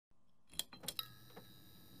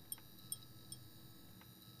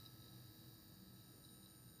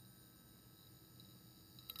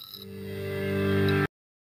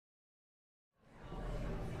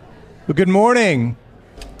Well, good morning.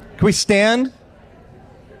 Can we stand?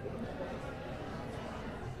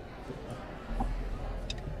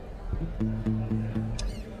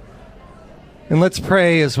 And let's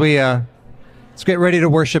pray as let's get ready to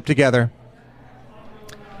worship together.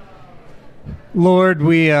 Lord,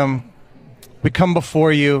 we come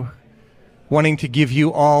before you wanting to give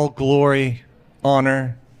you all glory,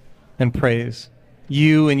 honor, and praise.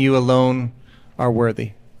 You and you alone are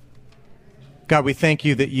worthy. God, we thank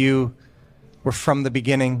you that you were from the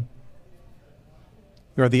beginning.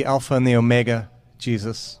 You are the Alpha and the Omega,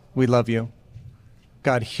 Jesus. We love you.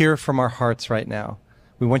 God, hear from our hearts right now.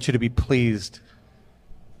 We want you to be pleased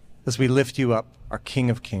as we lift you up, our King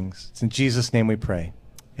of Kings. It's in Jesus' name we pray.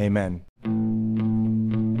 Amen.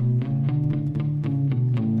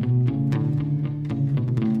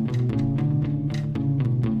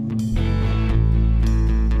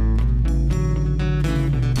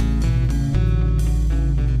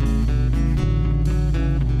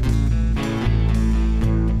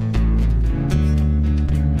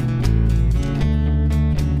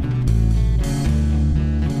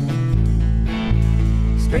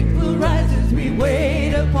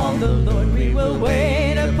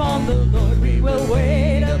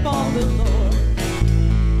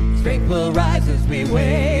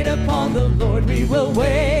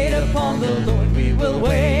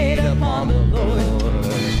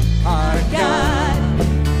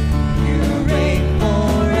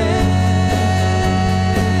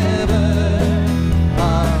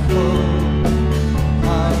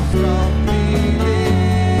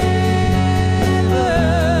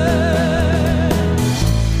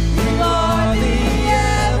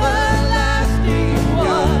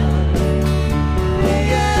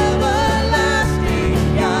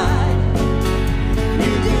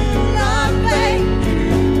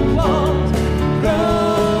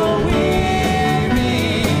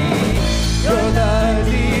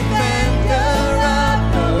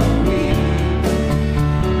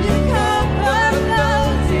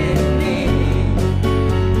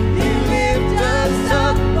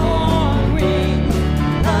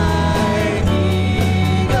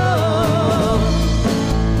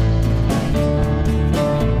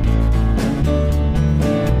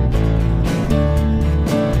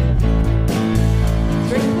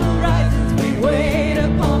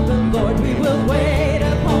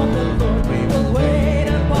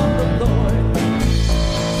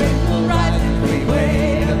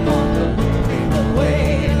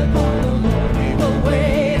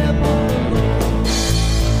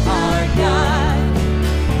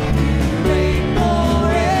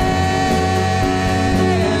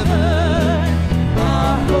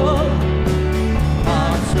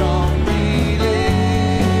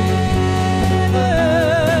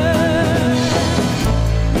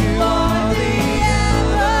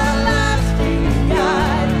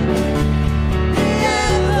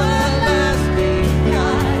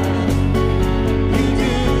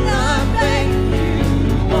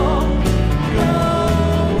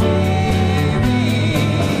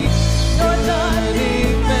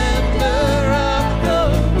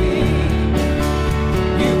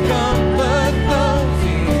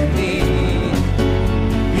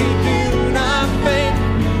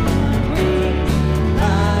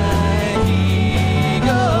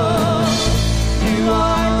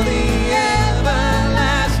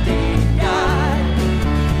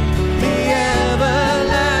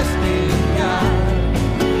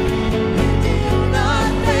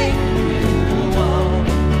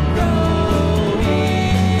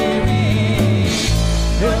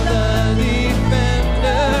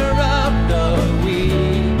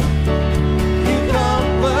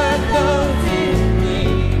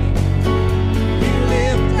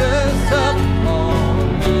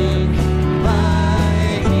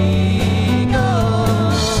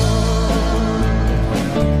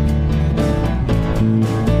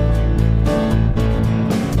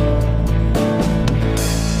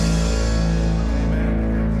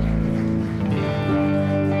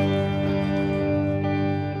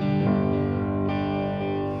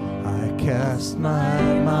 cast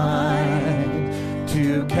my mind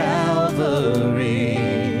to Calvary,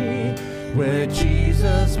 where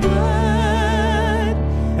Jesus bled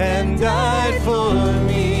and died for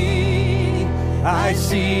me. I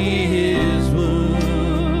see his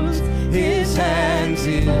wounds, his hands,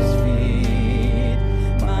 his feet,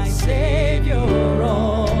 my Savior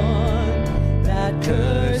on that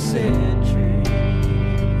cursed tree.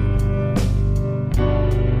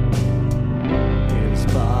 His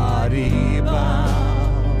body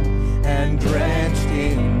bound and drenched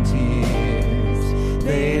in tears,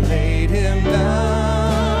 they laid him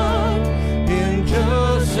down in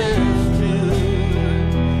Joseph's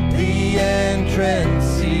entrance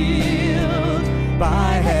sealed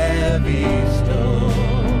by heavy stone.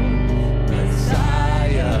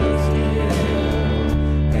 Messiah's hill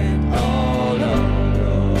and all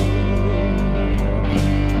alone.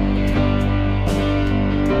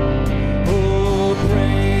 Oh,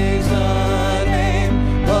 praise the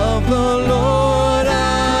name of the Lord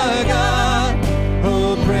our God.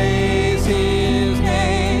 Oh, praise his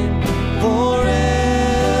name forevermore.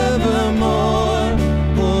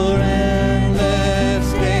 For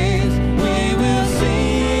endless days we will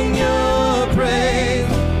sing your praise.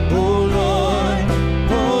 Oh Lord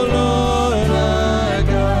our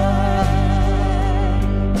God.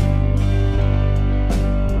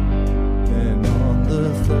 And on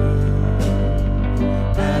the third,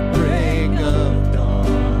 at break of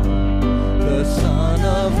dawn, the Son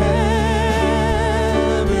of Heaven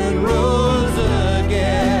rose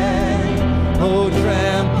again. Oh,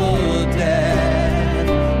 trample death,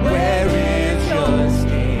 where is your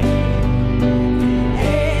sting? The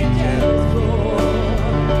angels roar,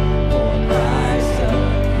 for Christ the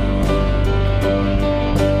King.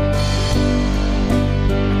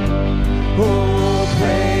 Oh,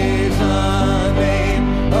 praise the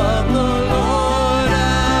name of the Lord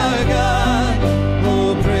our God.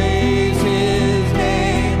 Oh, praise his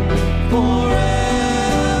name forevermore.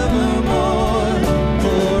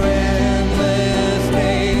 For endless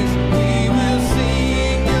days we will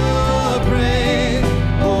sing your praise.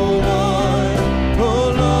 Oh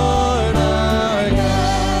Lord our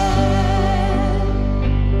God.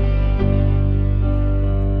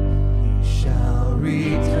 He shall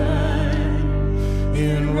return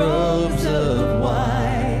in robes of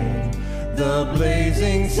white. The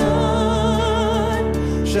blazing sun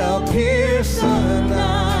shall pierce the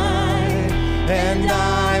night, and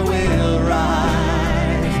I will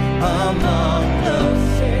rise among the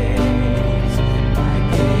saints. My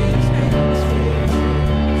kinsman's face,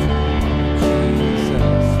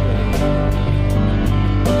 Jesus' face.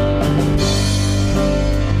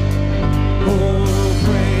 Oh,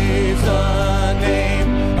 praise the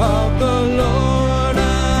name of the Lord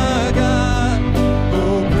our God.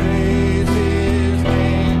 Oh, praise his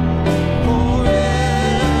name forevermore.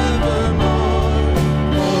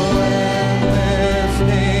 For endless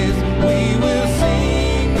days we will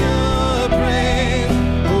sing your praise.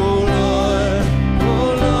 Oh Lord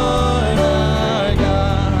our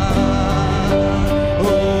God.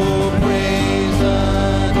 Oh, praise the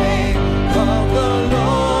name of the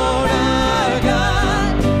Lord our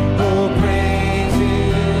God. Oh, praise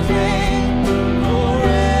his name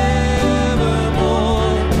forevermore.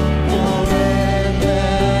 For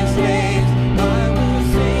endless days I will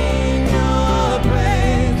sing your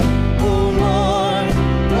praise. Oh Lord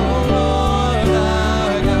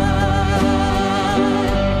our God.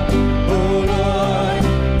 Oh Lord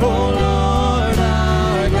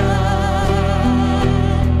our God.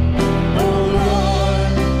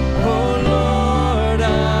 Oh Lord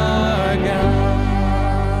our God.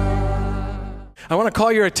 I want to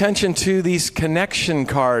call your attention to these connection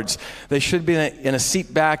cards. They should be in a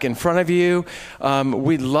seat back in front of you.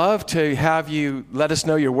 We'd love to have you let us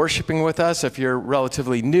know you're worshiping with us if you're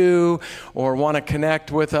relatively new or want to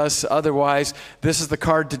connect with us. Otherwise, this is the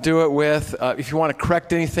card to do it with. If you want to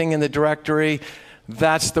correct anything in the directory,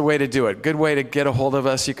 that's the way to do it. Good way to get a hold of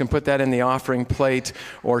us. You can put that in the offering plate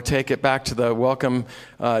or take it back to the welcome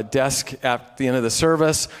desk at the end of the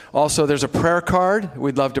service. Also, there's a prayer card.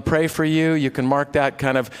 We'd love to pray for you. You can mark that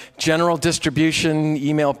kind of general distribution,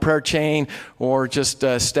 email prayer chain, or just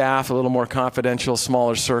staff, a little more confidential,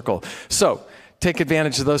 smaller circle. So take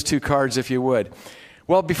advantage of those two cards if you would.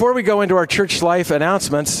 Well, before we go into our church life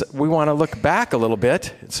announcements, we want to look back a little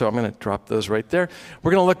bit. So I'm going to drop those right there.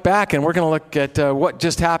 We're going to look back, and we're going to look at what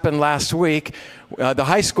just happened last week. The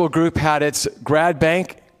high school group had its grad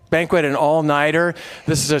banquet, an all-nighter.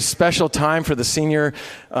 This is a special time for the senior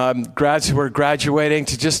grads who are graduating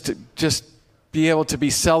to just be able to be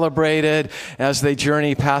celebrated as they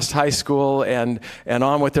journey past high school and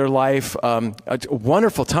on with their life. A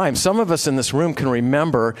wonderful time. Some of us in this room can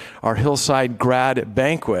remember our Hillside grad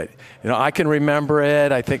banquet. You know, I can remember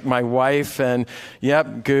it. I think my wife and,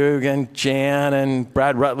 Goog and Jan and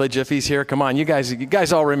Brad Rutledge, if he's here. Come on, you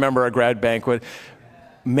guys all remember our grad banquet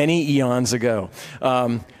many eons ago.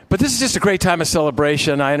 But this is just a great time of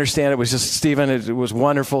celebration. I understand it was just, Stephen, it was a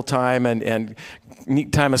wonderful time and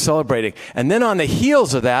neat time of celebrating. And then on the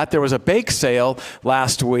heels of that, there was a bake sale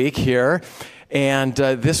last week here. And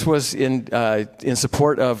this was in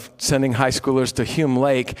support of sending high schoolers to Hume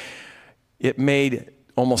Lake. It made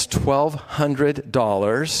almost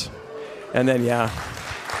 $1,200. And then,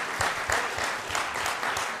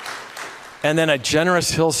 And then a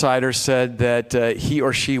generous hillsider said that he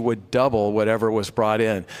or she would double whatever was brought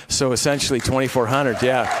in. So essentially 2,400,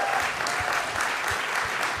 yeah.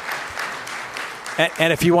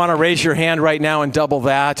 And if you want to raise your hand right now and double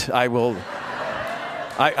that, I will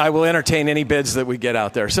entertain any bids that we get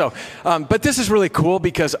out there. So, but this is really cool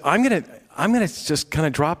because I'm gonna just kind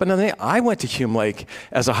of drop another thing. I went to Hume Lake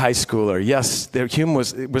as a high schooler. Yes, Hume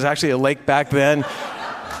was actually a lake back then.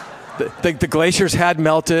 The glaciers had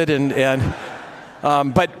melted,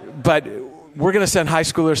 but we're going to send high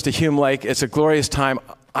schoolers to Hume Lake. It's a glorious time.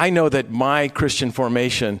 I know that my Christian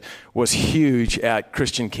formation was huge at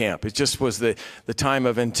Christian camp. It just was the time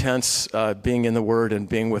of intense being in the Word and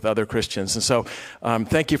being with other Christians. And so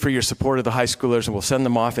thank you for your support of the high schoolers, and we'll send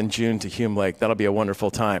them off in June to Hume Lake. That'll be a wonderful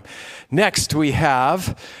time. Next, we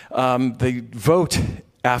have the vote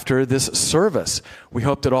after this service. We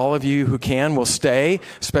hope that all of you who can will stay,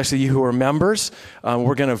 especially you who are members.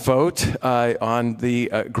 We're going to vote on the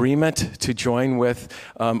agreement to join with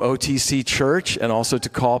OTC Church and also to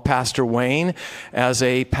call Pastor Wayne as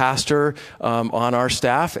a pastor on our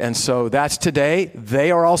staff. And so that's today.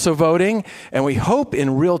 They are also voting, and we hope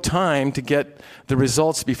in real time to get the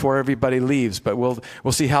results before everybody leaves. But we'll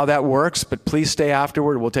see how that works. But please stay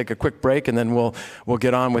afterward. We'll take a quick break, and then we'll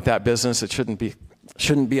get on with that business. It shouldn't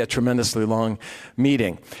be a tremendously long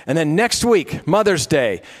meeting. And then next week, Mother's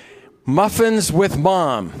Day, muffins with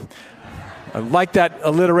mom. I like that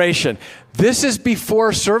alliteration. This is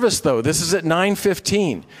before service, though. This is at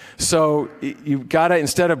 9:15. So you've got to,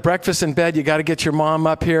 instead of breakfast in bed, you got to get your mom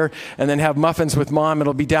up here and then have muffins with mom.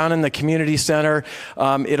 It'll be down in the community center.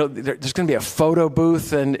 There's going to be a photo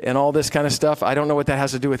booth and all this kind of stuff. I don't know what that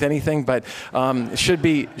has to do with anything, but it should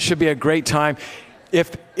be a great time.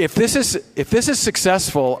 If this is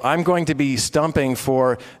successful, I'm going to be stumping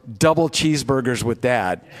for double cheeseburgers with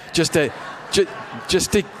Dad, just to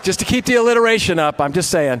keep the alliteration up. I'm just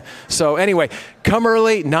saying. So anyway, come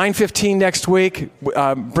early, 9:15 next week.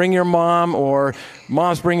 Bring your mom, or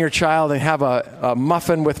moms bring your child, and have a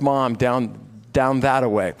muffin with mom down that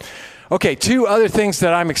way. Okay, two other things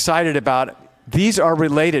that I'm excited about. These are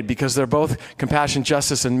related because they're both compassion,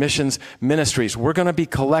 justice, and missions ministries. We're going to be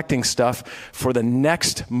collecting stuff for the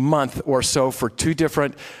next month or so for two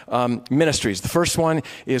different ministries. The first one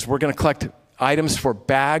is we're going to collect items for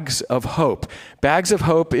Bags of Hope. Bags of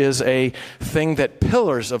Hope is a thing that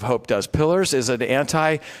Pillars of Hope does. Pillars is an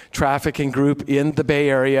anti-trafficking group in the Bay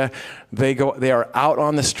Area. They are out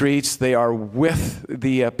on the streets. They are with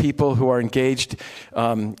the people who are engaged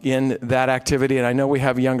in that activity. And I know we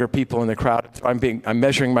have younger people in the crowd. So I'm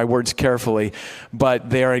measuring my words carefully, but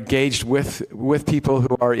they are engaged with people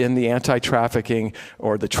who are in the anti-trafficking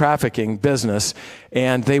or the trafficking business,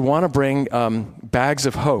 and they want to bring Bags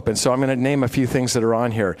of Hope. And so I'm going to name a few things that are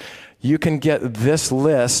on here. You can get this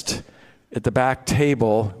list at the back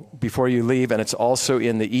table before you leave, and it's also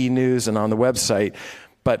in the e-news and on the website.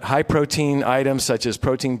 But high-protein items such as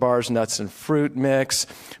protein bars, nuts and fruit mix,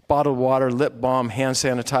 bottled water, lip balm, hand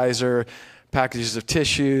sanitizer, packages of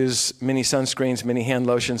tissues, mini sunscreens, mini hand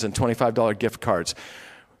lotions, and $25 gift cards.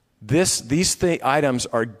 These items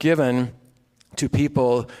are given to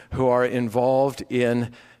people who are involved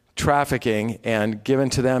in trafficking and given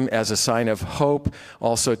to them as a sign of hope,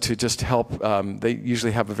 also to just help. They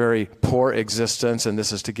usually have a very poor existence, and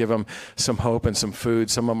this is to give them some hope and some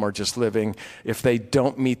food. Some of them are just living. If they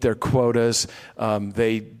don't meet their quotas,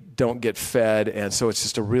 they don't get fed, and so it's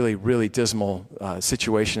just a really, really dismal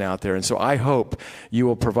situation out there. And so I hope we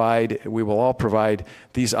will all provide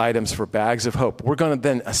these items for Bags of Hope. We're going to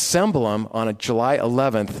then assemble them on July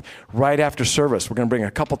 11th, right after service. We're going to bring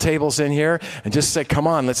a couple tables in here and just say, come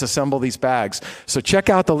on, let's assemble these bags. So check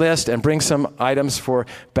out the list and bring some items for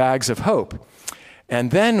Bags of Hope.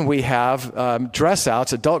 And then we have dress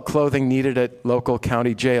outs, adult clothing needed at local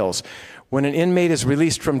county jails. When an inmate is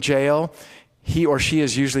released from jail, he or she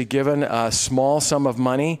is usually given a small sum of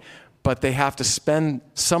money, but they have to spend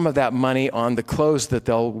some of that money on the clothes that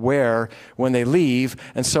they'll wear when they leave,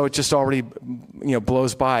 and so it just already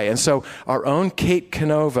blows by. And so our own Kate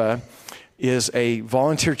Canova is a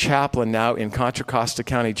volunteer chaplain now in Contra Costa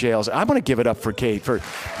County jails. I'm going to give it up for Kate.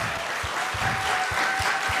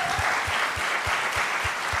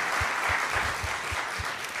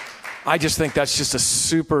 I just think that's just a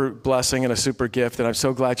super blessing and a super gift, and I'm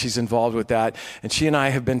so glad she's involved with that. And she and I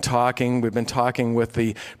have been talking. We've been talking with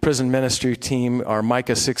the prison ministry team, our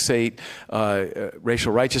Micah 6:8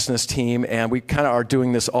 racial righteousness team, and we kind of are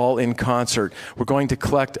doing this all in concert. We're going to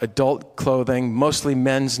collect adult clothing, mostly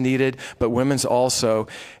men's needed, but women's also,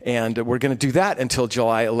 and we're going to do that until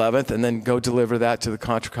July 11th, and then go deliver that to the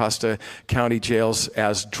Contra Costa County jails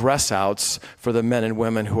as dress outs for the men and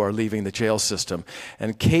women who are leaving the jail system.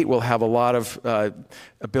 And Kate will have a lot of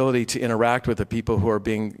ability to interact with the people who are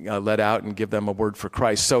being let out and give them a word for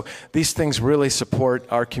Christ. So these things really support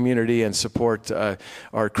our community and support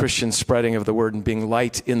our Christian spreading of the word and being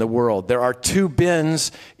light in the world. There are 2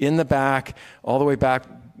 bins in the back, all the way back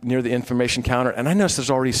near the information counter, and I noticed there's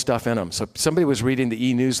already stuff in them. So somebody was reading the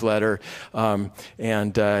e-newsletter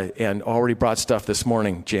and already brought stuff this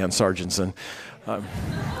morning, Jan Sargentson.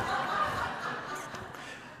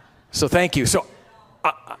 So thank you. So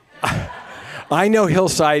I know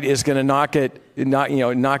Hillside is going to knock it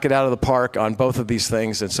out of the park on both of these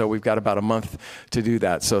things, and so we've got about a month to do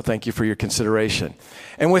that. So thank you for your consideration.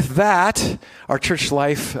 And with that, our church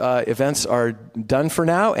life events are done for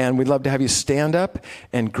now, and we'd love to have you stand up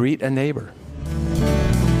and greet a neighbor.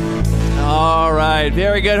 All right,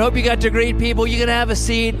 very good. Hope you got to greet people. You can have a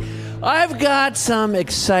seat. I've got some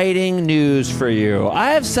exciting news for you.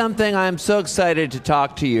 I have something I'm so excited to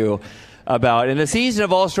talk to you about. In a season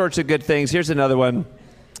of all sorts of good things, here's another one.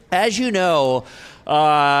 As you know,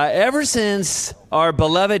 ever since our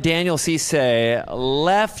beloved Daniel Cisse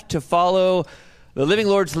left to follow the Living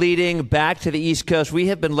Lord's leading back to the East Coast, we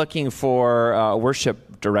have been looking for a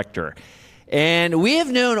worship director. And we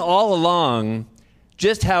have known all along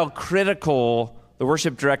just how critical the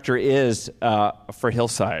worship director is for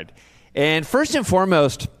Hillside. And first and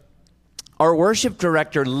foremost, our worship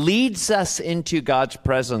director leads us into God's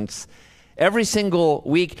presence every single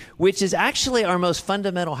week, which is actually our most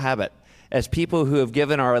fundamental habit as people who have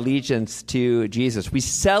given our allegiance to Jesus. We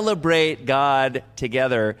celebrate God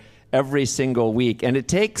together every single week, and it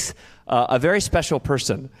takes a very special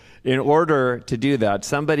person in order to do that,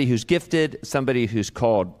 somebody who's gifted, somebody who's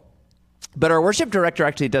called. But our worship director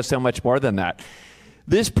actually does so much more than that.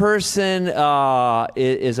 This person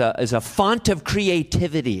is a font of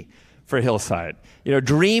creativity for Hillside,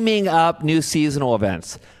 dreaming up new seasonal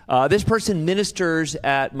events. This person ministers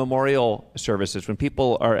at memorial services when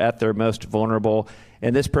people are at their most vulnerable,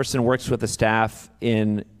 and this person works with the staff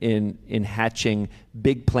in hatching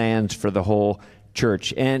big plans for the whole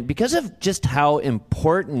church. And because of just how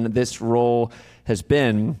important this role has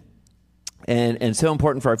been, and so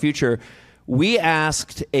important for our future, we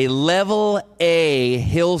asked a level A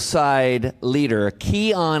Hillside leader,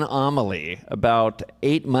 Keon Amelie, about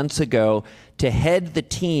 8 months ago to head the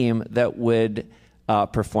team that would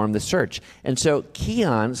perform the search. And so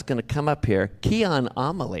Keon's going to come up here. Keon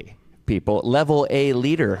Amelie, people, level A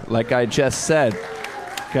leader, like I just said.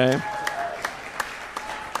 Okay?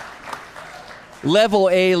 Level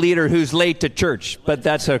A leader who's late to church, but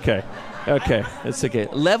that's okay. Okay, that's okay.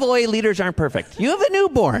 Level A leaders aren't perfect. You have a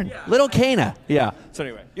newborn, little Cana. Yeah. So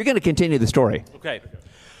anyway, you're going to continue the story. Okay.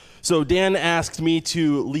 So Dan asked me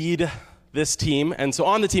to lead this team. And so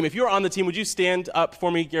on the team, if you're on the team, would you stand up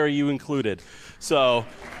for me, Gary, you included? So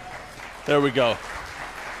there we go.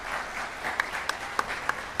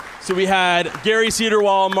 So we had Gary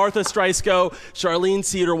Cedarwall, Martha Strysko, Charlene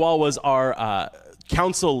Cedarwall was our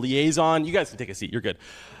council liaison. You guys can take a seat. You're good.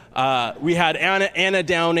 We had Anna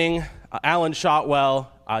Downing, Alan Shotwell,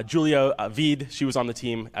 Julia Veed, she was on the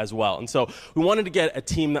team as well. And so we wanted to get a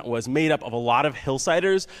team that was made up of a lot of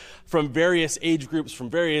Hillsiders from various age groups, from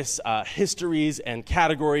various histories and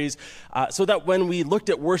categories, so that when we looked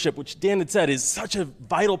at worship, which Dan had said is such a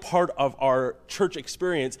vital part of our church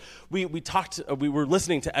experience, we were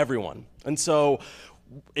listening to everyone. And so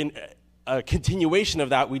in a continuation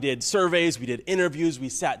of that, we did surveys, we did interviews, we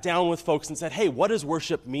sat down with folks and said, hey, what does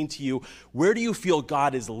worship mean to you? Where do you feel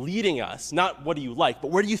God is leading us? Not what do you like,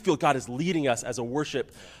 but where do you feel God is leading us as a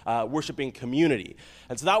worshiping community?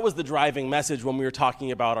 And so that was the driving message when we were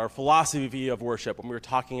talking about our philosophy of worship, when we were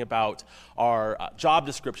talking about our job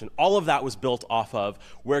description. All of that was built off of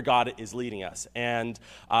where God is leading us. And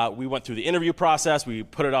we went through the interview process, we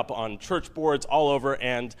put it up on church boards all over,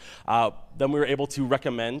 and then we were able to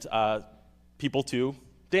recommend people to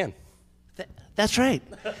Dan. That's right.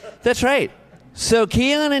 That's right. So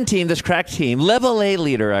Keon and team, this crack team, level A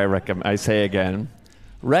leader, I say again,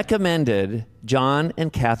 recommended John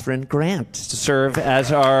and Catherine Grant to serve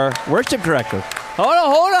as our worship director.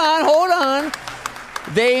 Hold on.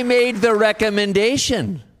 They made the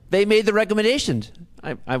recommendation.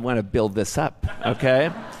 I want to build this up,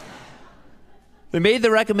 okay? They made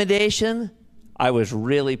the recommendation. I was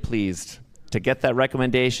really pleased to get that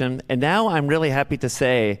recommendation. And now I'm really happy to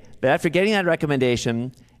say that after getting that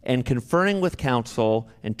recommendation and conferring with council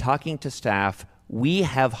and talking to staff, we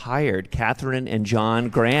have hired Catherine and John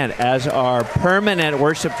Grant as our permanent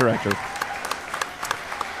worship director.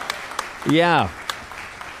 Yeah.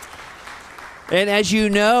 And as you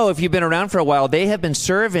know, if you've been around for a while, they have been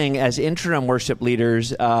serving as interim worship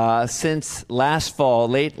leaders since last fall,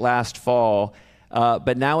 late last fall,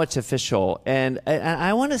 but now it's official. And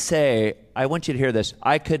I want to say, I want you to hear this.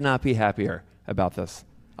 I could not be happier about this.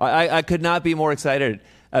 I could not be more excited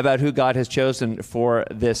about who God has chosen for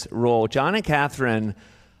this role. John and Catherine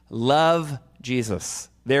love Jesus.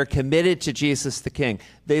 They're committed to Jesus the King.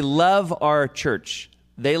 They love our church.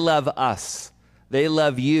 They love us. They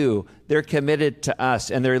love you. They're committed to us,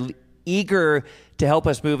 and they're eager to help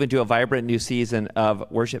us move into a vibrant new season of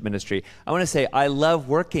worship ministry. I want to say I love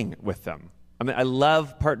working with them. I mean, I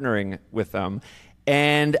love partnering with them,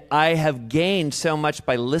 and I have gained so much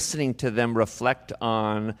by listening to them reflect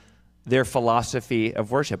on their philosophy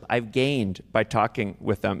of worship. I've gained by talking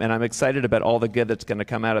with them, and I'm excited about all the good that's going to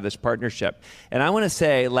come out of this partnership. And I want to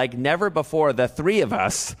say, like never before, the three of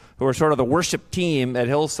us, who are sort of the worship team at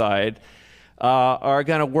Hillside, are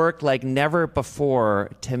going to work like never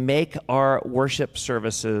before to make our worship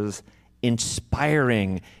services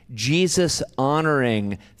inspiring,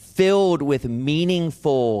 Jesus-honoring, filled with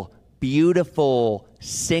meaningful, beautiful,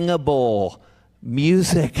 singable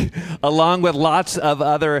music, along with lots of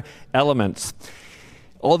other elements.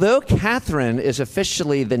 Although Catherine is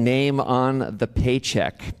officially the name on the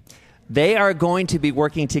paycheck, they are going to be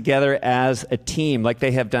working together as a team like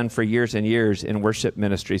they have done for years and years in worship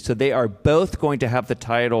ministry. So they are both going to have the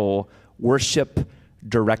title worship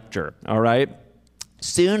director, all right?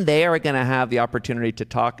 Soon they are going to have the opportunity to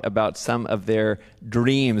talk about some of their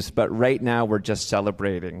dreams, but right now we're just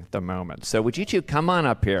celebrating the moment. So would you two come on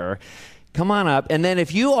up here? Come on up. And then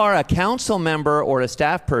if you are a council member or a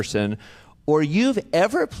staff person, or you've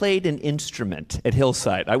ever played an instrument at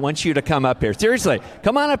Hillside, I want you to come up here. Seriously,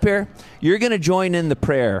 come on up here. You're going to join in the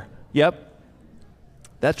prayer. Yep.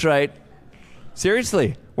 That's right.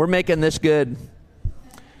 Seriously, we're making this good.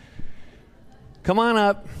 Come on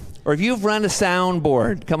up. Or if you've run a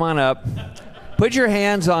soundboard, come on up. Put your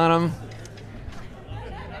hands on them.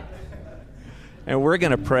 And we're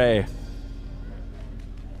going to pray.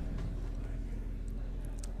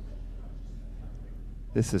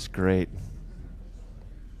 This is great.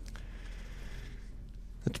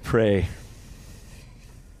 Let's pray.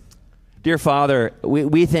 Dear Father,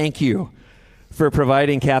 we thank you for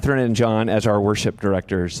providing Catherine and John as our worship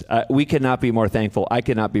directors. We could not be more thankful. I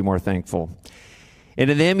could not be more thankful. And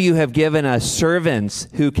in them you have given us servants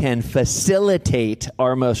who can facilitate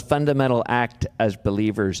our most fundamental act as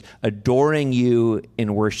believers, adoring you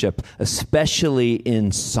in worship, especially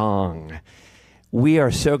in song. We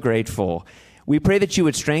are so grateful. We pray that you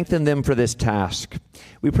would strengthen them for this task.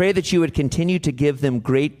 We pray that you would continue to give them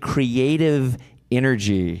great creative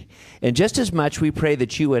energy. And just as much, we pray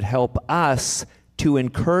that you would help us to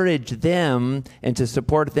encourage them and to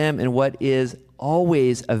support them in what is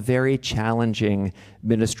always a very challenging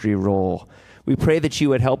ministry role. We pray that you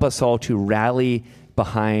would help us all to rally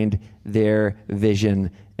behind their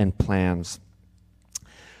vision and plans.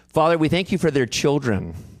 Father, we thank you for their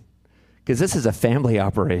children, because this is a family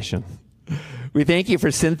operation. We thank you for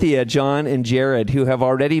Cynthia, John, and Jared, who have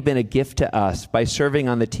already been a gift to us by serving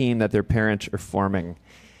on the team that their parents are forming.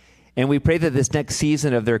 And we pray that this next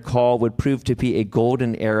season of their call would prove to be a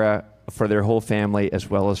golden era for their whole family as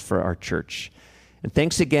well as for our church. And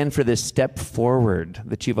thanks again for this step forward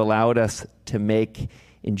that you've allowed us to make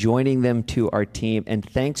in joining them to our team. And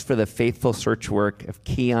thanks for the faithful search work of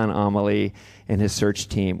Keon Amelie and his search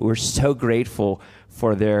team. We're so grateful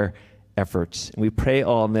for their efforts. And we pray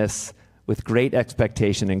all this with great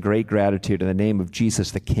expectation and great gratitude in the name of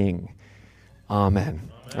Jesus the King.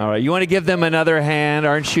 Amen. All right, you want to give them another hand?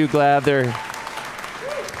 Aren't you glad they're...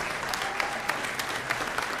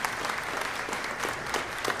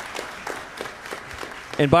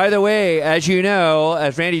 And by the way, as you know,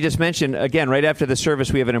 as Randy just mentioned, again, right after the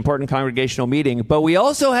service, we have an important congregational meeting, but we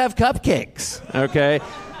also have cupcakes, okay?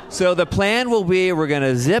 So the plan will be we're going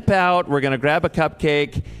to zip out, we're going to grab a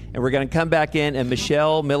cupcake, and we're going to come back in, and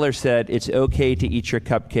Michelle Miller said it's okay to eat your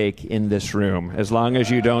cupcake in this room, as long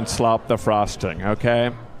as you don't slop the frosting,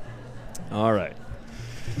 okay? All right.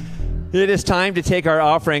 It is time to take our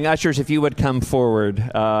offering. Ushers, if you would come forward,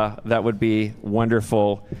 that would be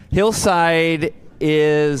wonderful. Hillside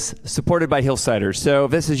is supported by Hillsiders. So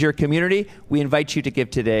if this is your community, we invite you to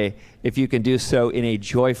give today if you can do so in a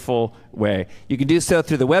joyful way. You can do so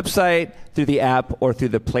through the website, through the app, or through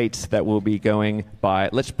the plates that will be going by.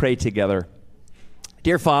 Let's pray together.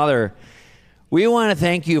 Dear Father, we want to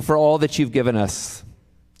thank you for all that you've given us.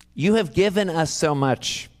 You have given us so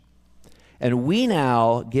much, and we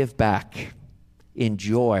now give back in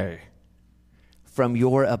joy from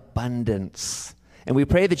your abundance. And we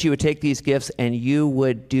pray that you would take these gifts and you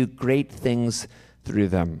would do great things through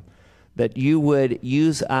them, that you would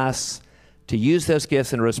use us to use those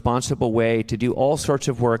gifts in a responsible way to do all sorts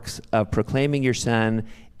of works of proclaiming your Son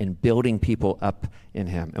and building people up in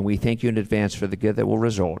him. And we thank you in advance for the good that will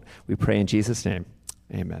result. We pray in Jesus' name.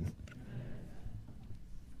 Amen.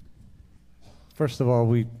 First of all,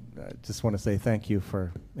 we just want to say thank you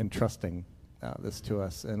for entrusting this to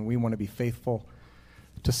us. And we want to be faithful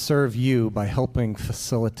to serve you by helping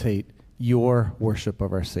facilitate your worship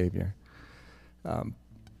of our Savior.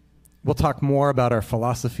 We'll talk more about our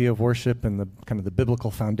philosophy of worship and the kind of the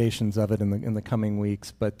biblical foundations of it in the coming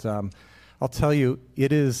weeks. But I'll tell you,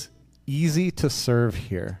 it is easy to serve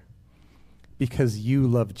here because you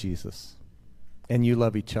love Jesus and you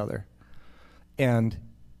love each other. And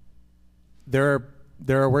there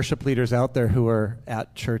are worship leaders out there who are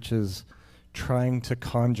at churches trying to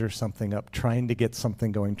conjure something up, trying to get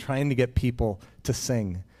something going, trying to get people to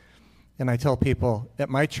sing. And I tell people, at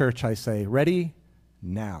my church, I say, ready?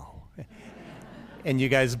 Now. And you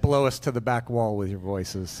guys blow us to the back wall with your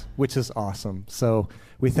voices, which is awesome. So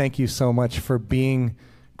we thank you so much for being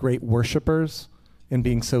great worshipers and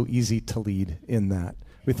being so easy to lead in that.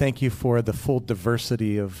 We thank you for the full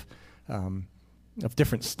diversity of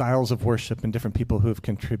different styles of worship and different people who have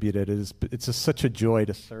contributed. It's just such a joy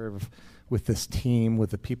to serve with this team,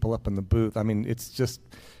 with the people up in the booth. I mean, it's just,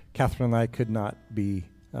 Catherine and I could not be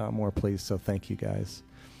more pleased, so thank you guys.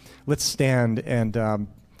 Let's stand, and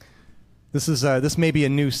this may be a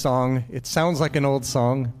new song. It sounds like an old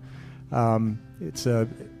song. It's a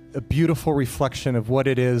beautiful reflection of what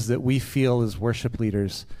it is that we feel as worship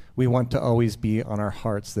leaders we want to always be on our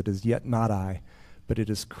hearts, that is yet not I, but it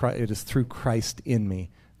is through Christ in me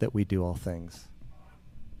that we do all things.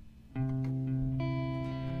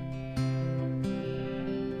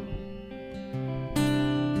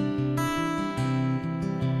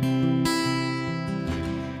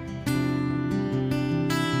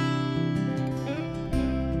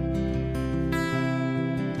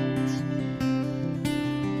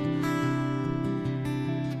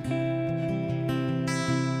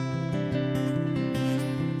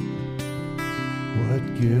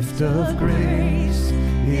 Gift of grace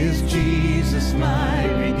is Jesus my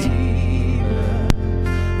Redeemer.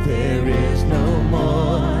 There is no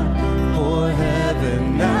more for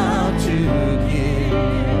heaven now to give.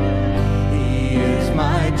 He is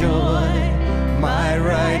my joy, my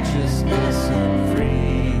righteousness and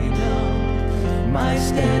freedom, my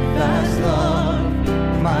steadfast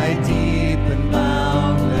love, my deep and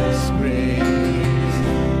boundless grace.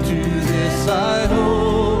 To this I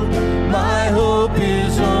hold, my hope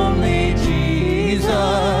is only Jesus,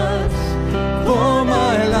 for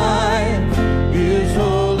my life is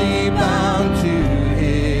wholly bound to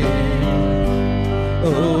Him.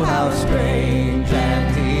 Oh, how strange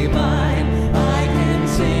and divine, I can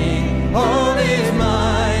sing, all is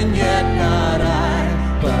mine, yet not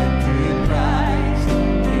I, but through Christ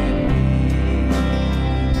in me.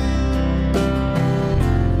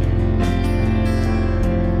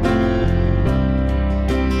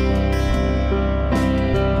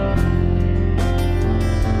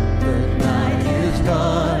 The night is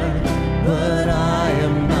dark, but I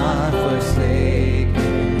am not forsaken,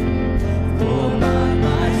 for by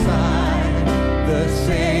my side the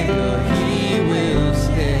Savior He will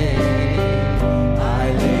stay.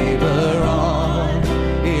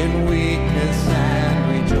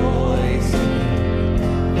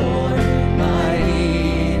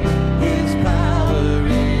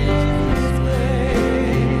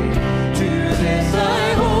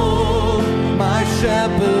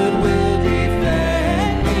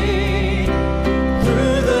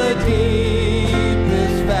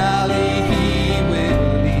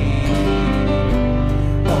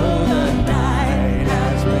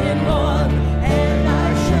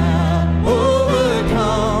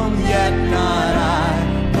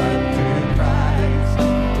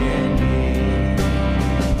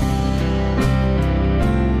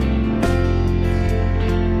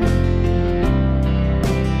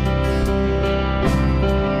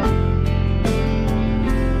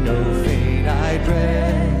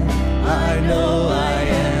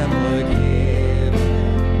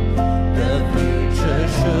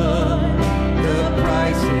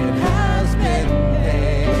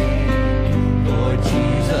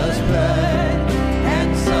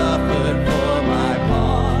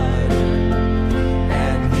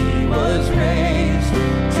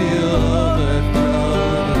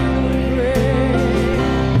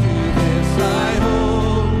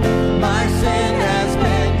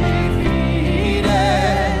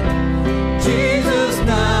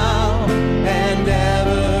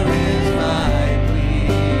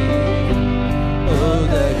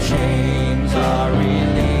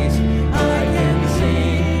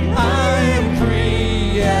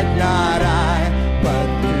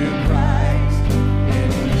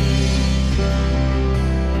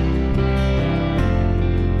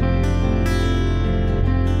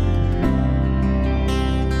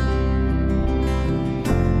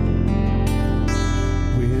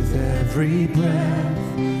 every breath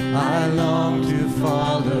I long to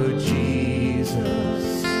follow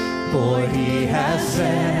Jesus, for he has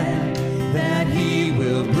said that he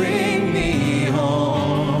will bring me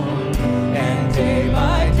home, and day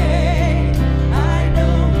by day I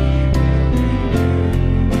know he will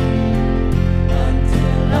renew,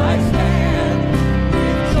 until I stand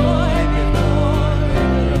with joy before the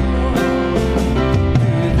Lord.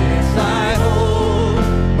 To this I hold,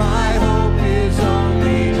 my hope is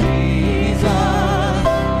only Jesus.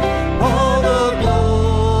 All the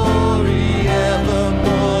glory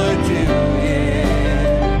evermore to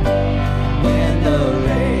him. When the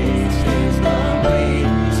race is complete,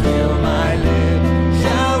 still my lips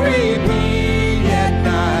shall repeat, yet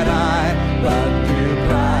not I, but through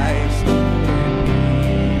Christ in me.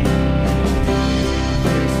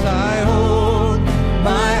 This I hold,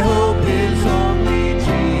 my hope is only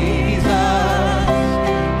Jesus.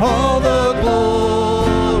 All the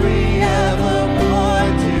glory evermore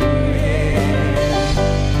to him.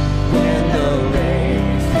 When the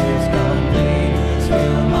race is complete,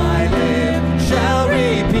 still my lips shall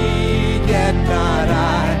repeat, yet not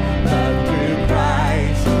I, but through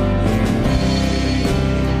Christ in me.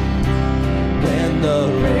 When the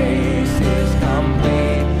race is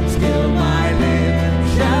complete, still my lips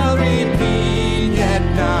shall repeat, yet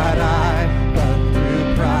not I, but through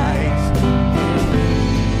Christ in me.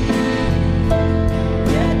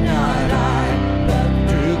 Yet not I, but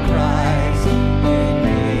through Christ in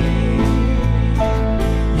me.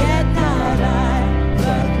 Yet not I,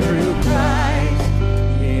 but through Christ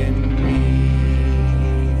in me.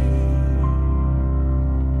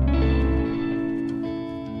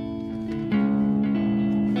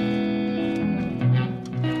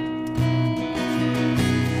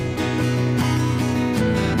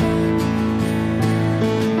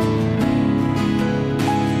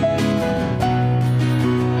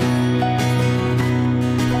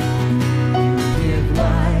 Give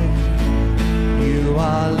life, you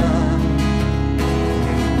are love,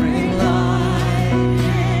 you bring light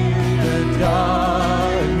in the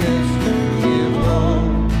darkness, you give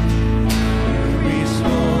hope, you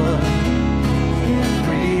restore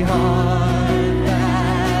every heart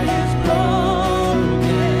that is broken.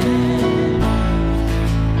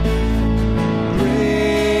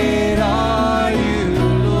 Great are you,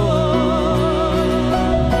 Lord.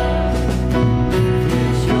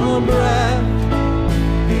 It's your breath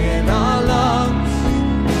in our lungs,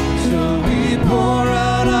 so we pour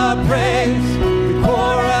out our praise. We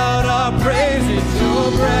pour out our praise. It's your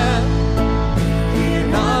breath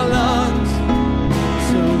in our lungs,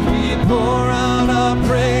 so we pour out our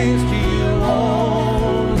praise to you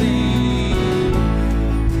only.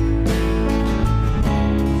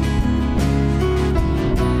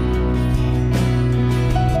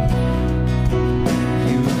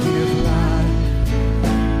 You give life,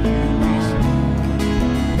 you restore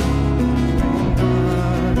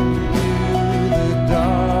the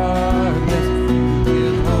darkness, you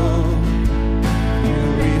give hope, you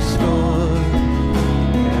restore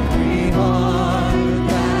every heart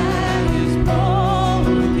that is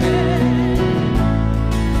broken.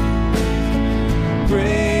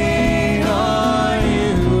 Great are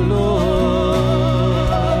you, Lord.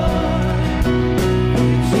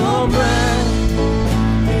 It's your breath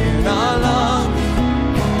in our lungs,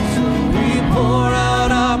 so we pour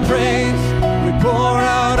out our praise. We pour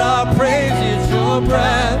out our praise. It's your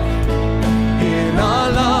breath in our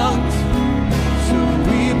lungs, so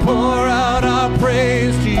we pour out our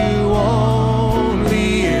praise to you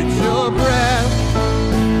only. It's your breath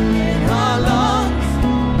in our lungs,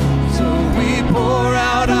 so we pour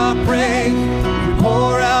out our praise. We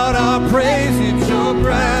pour out our praise. It's your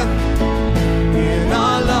breath in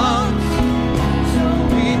our lungs, so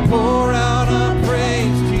we pour out our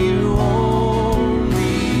praise to you only.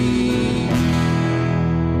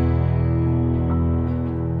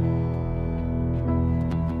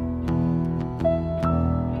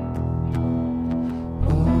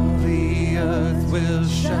 All the earth will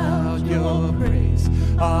shout your praise.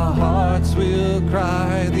 Our hearts will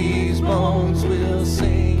cry. These bones will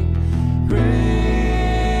sing. Great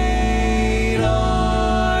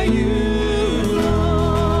are you,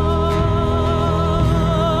 Lord.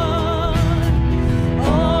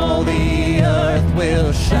 All the earth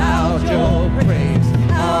will shout your praise.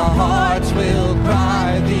 Our hearts will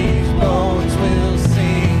cry. These bones will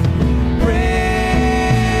sing. Great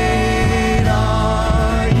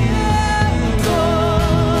are you, Lord.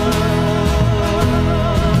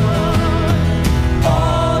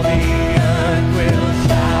 All the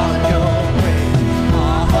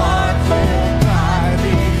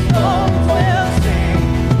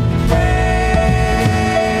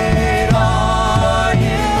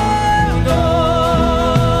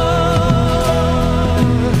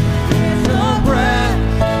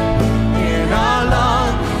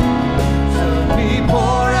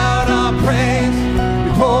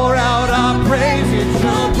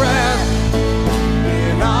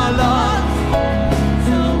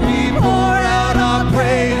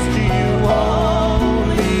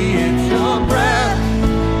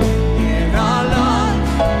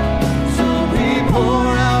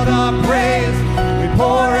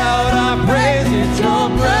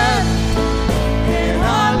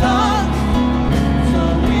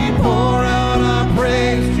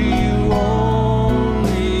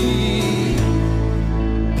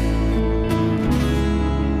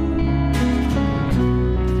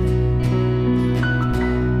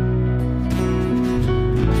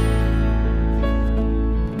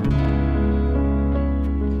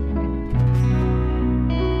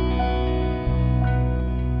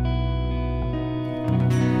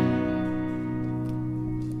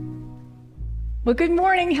Well, good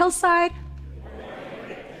morning, Hillside.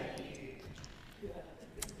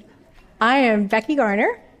 I am Becky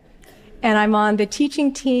Garner, and I'm on the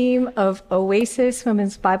teaching team of Oasis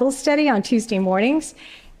Women's Bible Study on Tuesday mornings,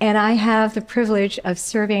 and I have the privilege of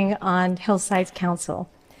serving on Hillside's council.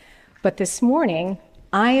 But this morning,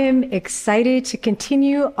 I am excited to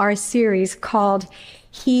continue our series called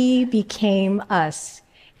He Became Us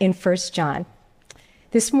in 1 John.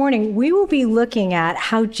 This morning, we will be looking at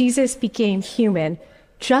how Jesus became human,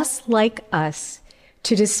 just like us,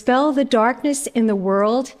 to dispel the darkness in the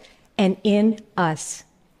world and in us.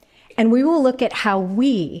 And we will look at how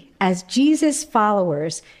we, as Jesus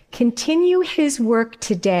followers, continue his work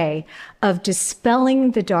today of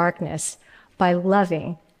dispelling the darkness by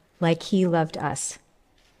loving like he loved us.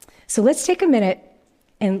 So let's take a minute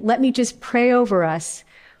and let me just pray over us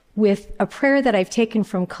with a prayer that I've taken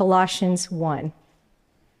from Colossians 1.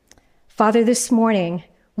 Father, this morning,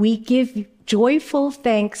 we give joyful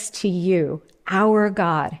thanks to you, our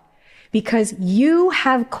God, because you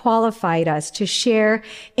have qualified us to share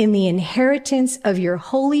in the inheritance of your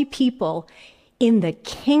holy people in the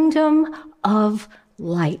kingdom of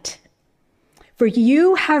light. For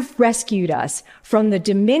you have rescued us from the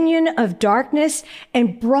dominion of darkness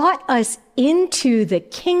and brought us into the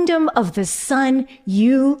kingdom of the Son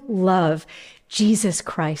you love, Jesus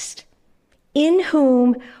Christ, in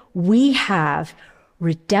whom we have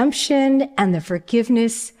redemption and the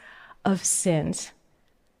forgiveness of sins.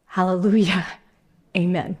 Hallelujah.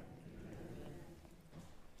 Amen.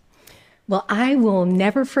 Well, I will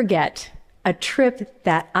never forget a trip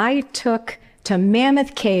that I took to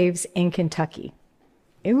Mammoth Caves in Kentucky.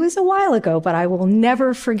 It was a while ago, but I will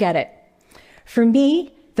never forget it. For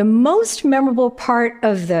me, the most memorable part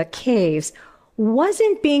of the caves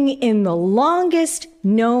wasn't being in the longest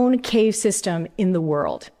known cave system in the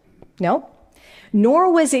world. Nope.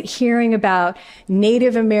 Nor was it hearing about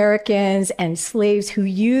Native Americans and slaves who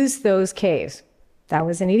used those caves. That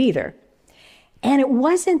wasn't it either. And it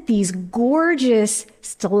wasn't these gorgeous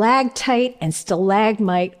stalactite and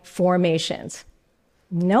stalagmite formations.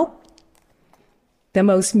 Nope. The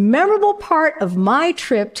most memorable part of my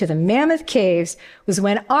trip to the Mammoth Caves was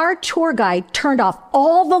when our tour guide turned off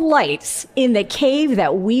all the lights in the cave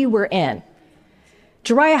that we were in.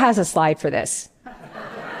 Jariah has a slide for this.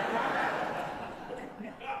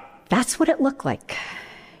 That's what it looked like.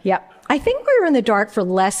 Yep. I think we were in the dark for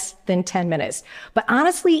less than 10 minutes, but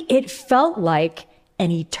honestly, it felt like an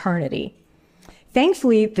eternity.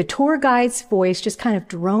 Thankfully, the tour guide's voice just kind of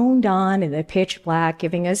droned on in the pitch black,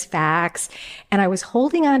 giving us facts, and I was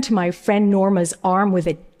holding on to my friend Norma's arm with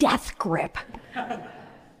a death grip.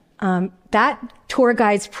 That tour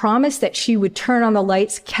guide's promise that she would turn on the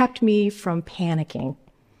lights kept me from panicking.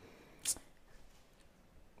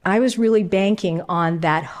 I was really banking on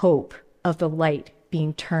that hope of the light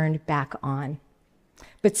being turned back on.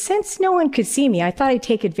 But since no one could see me, I thought I'd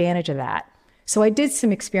take advantage of that. So I did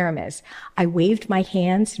some experiments. I waved my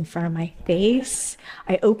hands in front of my face.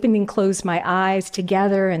 I opened and closed my eyes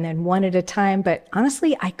together and then one at a time. But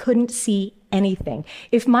honestly, I couldn't see anything.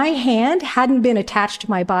 If my hand hadn't been attached to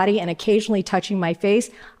my body and occasionally touching my face,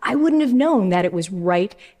 I wouldn't have known that it was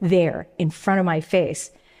right there in front of my face.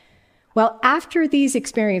 Well, after these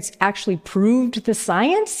experiments actually proved the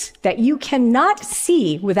science that you cannot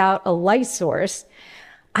see without a light source,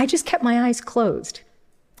 I just kept my eyes closed.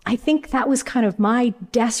 I think that was kind of my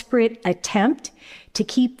desperate attempt to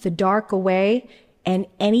keep the dark away and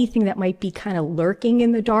anything that might be kind of lurking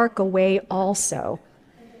in the dark away also.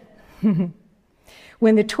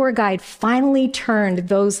 When the tour guide finally turned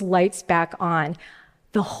those lights back on,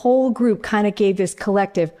 the whole group kind of gave this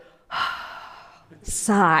collective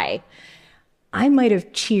sigh. I might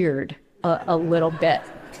have cheered a little bit.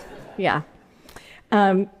 Yeah.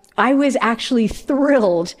 I was actually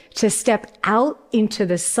thrilled to step out into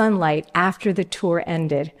the sunlight after the tour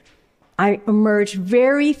ended. I emerged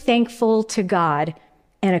very thankful to God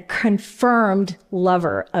and a confirmed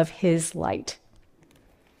lover of his light.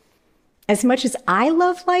 As much as I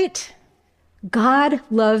love light, God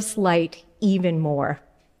loves light even more.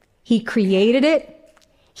 He created it,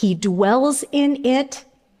 he dwells in it,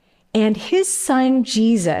 and his son,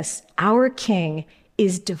 Jesus, our King,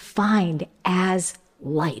 is defined as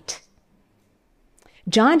light.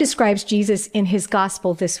 John describes Jesus in his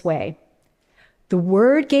gospel this way: the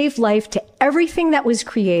Word gave life to everything that was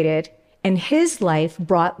created, and his life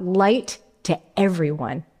brought light to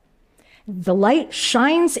everyone. The light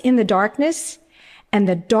shines in the darkness, and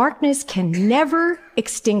the darkness can never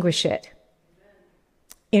extinguish it.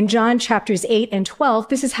 In John chapters 8 and 12,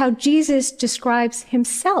 this is how Jesus describes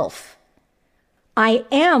himself. I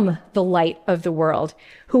am the light of the world.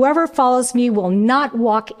 Whoever follows me will not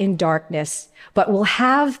walk in darkness, but will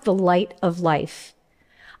have the light of life.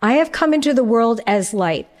 I have come into the world as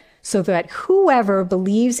light, so that whoever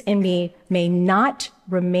believes in me may not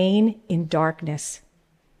remain in darkness.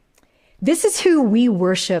 This is who we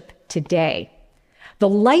worship today. The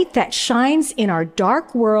light that shines in our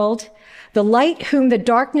dark world, the light whom the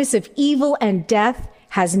darkness of evil and death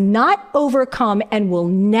has not overcome and will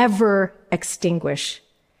never extinguish.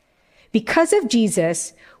 Because of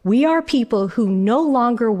Jesus, we are people who no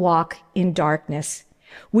longer walk in darkness.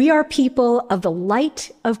 We are people of the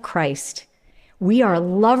light of Christ. We are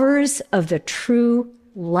lovers of the true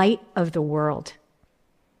light of the world.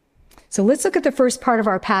 So let's look at the first part of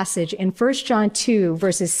our passage in 1 John 2,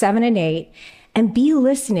 verses 7 and 8, and be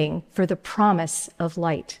listening for the promise of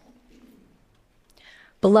light.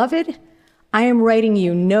 Beloved, I am writing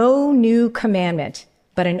you no new commandment,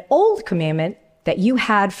 but an old commandment that you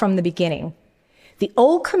had from the beginning. The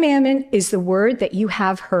old commandment is the word that you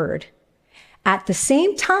have heard. At the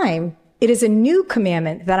same time, it is a new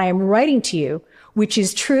commandment that I am writing to you, which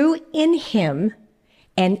is true in him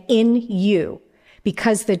and in you,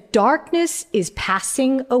 because the darkness is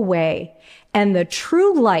passing away and the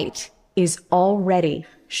true light is already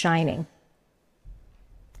shining.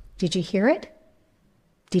 Did you hear it?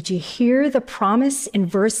 Did you hear the promise in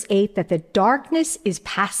verse 8 that the darkness is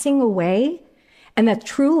passing away and that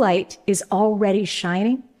true light is already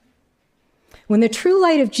shining? When the true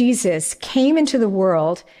light of Jesus came into the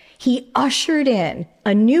world, he ushered in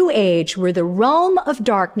a new age where the realm of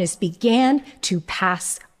darkness began to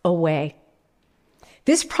pass away.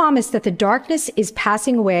 This promise that the darkness is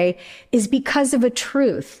passing away is because of a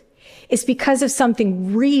truth. It's because of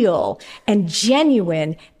something real and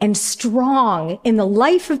genuine and strong in the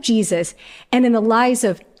life of Jesus and in the lives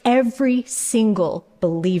of every single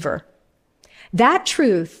believer. That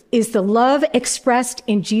truth is the love expressed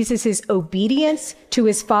in Jesus' obedience to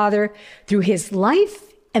his Father through his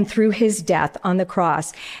life and through his death on the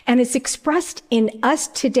cross. And it's expressed in us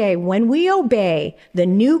today when we obey the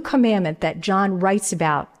new commandment that John writes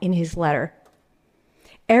about in his letter.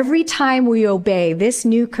 Every time we obey this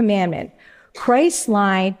new commandment, Christ's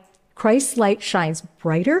light shines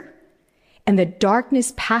brighter and the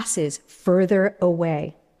darkness passes further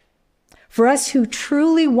away. For us who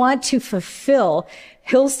truly want to fulfill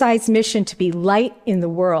Hillside's mission to be light in the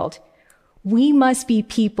world, we must be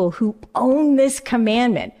people who own this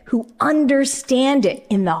commandment, who understand it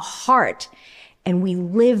in the heart, and we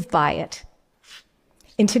live by it.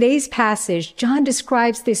 In today's passage, John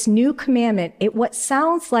describes this new commandment in what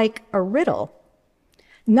sounds like a riddle.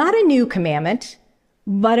 Not a new commandment,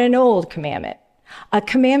 but an old commandment. A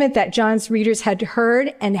commandment that John's readers had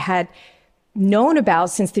heard and had known about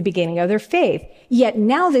since the beginning of their faith. Yet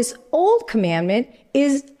now this old commandment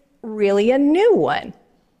is really a new one.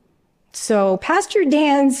 So Pastor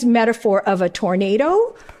Dan's metaphor of a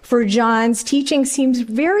tornado for John's teaching seems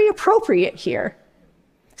very appropriate here.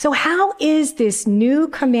 So how is this new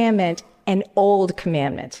commandment an old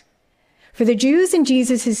commandment? For the Jews in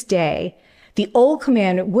Jesus' day, the old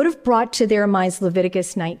commandment would have brought to their minds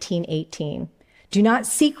Leviticus 19:18. Do not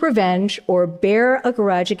seek revenge or bear a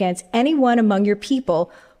grudge against anyone among your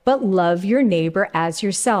people, but love your neighbor as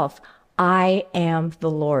yourself. I am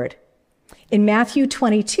the Lord. In Matthew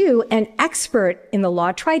 22, an expert in the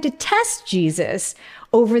law tried to test Jesus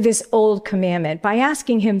over this old commandment by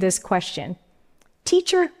asking him this question: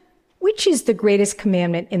 Teacher, which is the greatest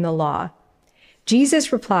commandment in the law?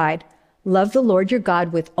 Jesus replied, love the Lord your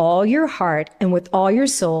God with all your heart and with all your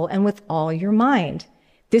soul and with all your mind.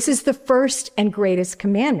 This is the first and greatest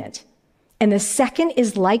commandment. And the second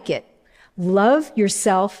is like it. Love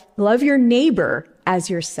yourself, love your neighbor as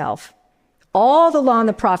yourself. All the law and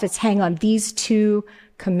the prophets hang on these two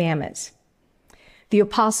commandments. The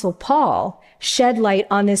Apostle Paul shed light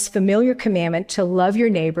on this familiar commandment to love your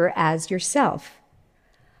neighbor as yourself.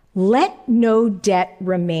 Let no debt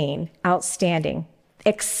remain outstanding,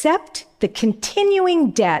 except the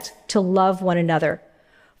continuing debt to love one another.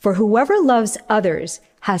 For whoever loves others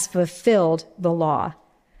has fulfilled the law.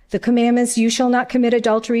 The commandments, you shall not commit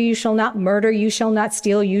adultery, you shall not murder, you shall not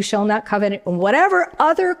steal, you shall not covet, and whatever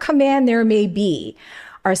other command there may be,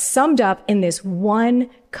 are summed up in this one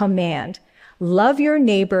command. Love your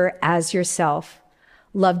neighbor as yourself.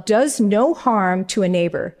 Love does no harm to a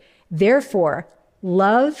neighbor. Therefore,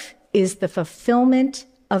 love is the fulfillment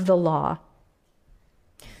of the law.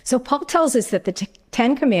 So Paul tells us that the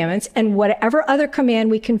Ten Commandments and whatever other command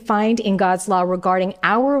we can find in God's law regarding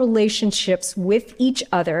our relationships with each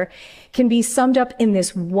other can be summed up in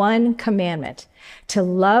this one commandment: to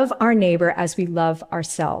love our neighbor as we love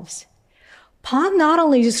ourselves. Paul not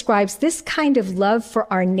only describes this kind of love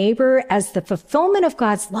for our neighbor as the fulfillment of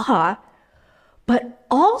God's law, but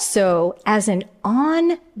also as an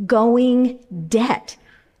ongoing debt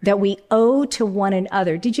that we owe to one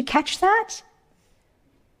another. Did you catch that?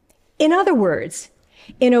 In other words,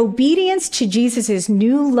 in obedience to Jesus'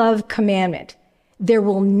 new love commandment, there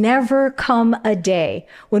will never come a day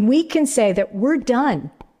when we can say that we're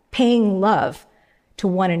done paying love to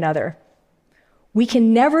one another. We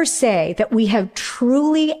can never say that we have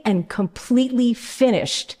truly and completely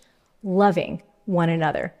finished loving one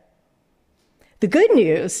another. The good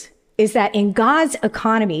news is that in God's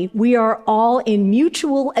economy, we are all in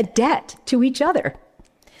mutual debt to each other.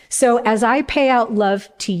 So as I pay out love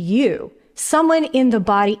to you, someone in the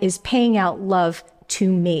body is paying out love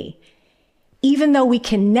to me. Even though we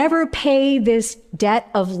can never pay this debt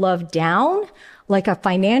of love down, like a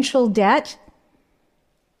financial debt,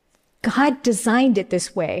 God designed it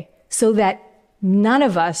this way so that none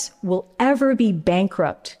of us will ever be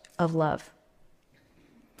bankrupt of love.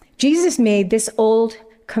 Jesus made this old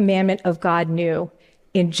commandment of God new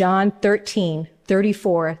in John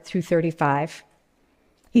 13:34 through 35.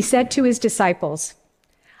 He said to his disciples,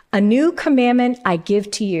 "A new commandment I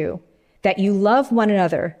give to you, that you love one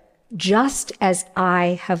another just as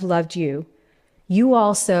I have loved you. You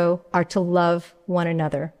also are to love one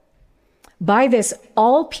another. By this,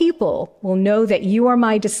 all people will know that you are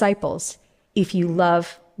my disciples if you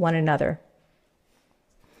love one another."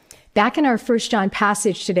 Back in our 1 John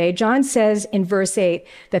passage today, John says in verse 8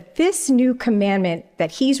 that this new commandment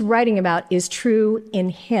that he's writing about is true in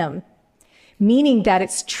him, meaning that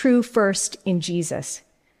it's true first in Jesus.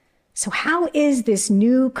 So how is this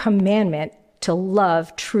new commandment to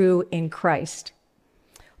love true in Christ?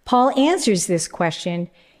 Paul answers this question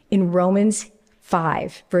in Romans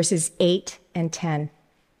 5, verses 8 and 10.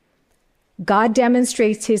 God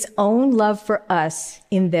demonstrates his own love for us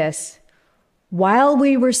in this: while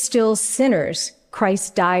we were still sinners,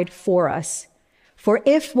 Christ died for us. For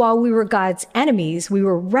if while we were God's enemies, we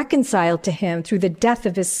were reconciled to him through the death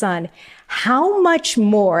of his son, how much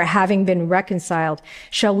more, having been reconciled,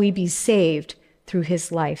 shall we be saved through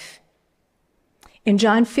his life? In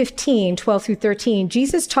John 15:12 through 13,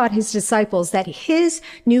 Jesus taught his disciples that his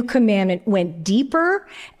new commandment went deeper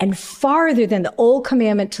and farther than the old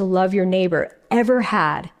commandment to love your neighbor ever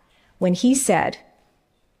had, when he said,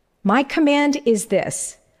 "My command is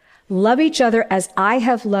this: love each other as I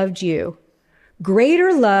have loved you.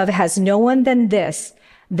 Greater love has no one than this,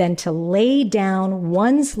 than to lay down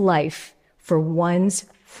one's life for one's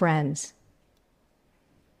friends."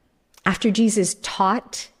 After Jesus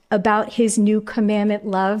taught about his new commandment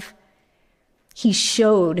love, he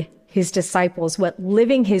showed his disciples what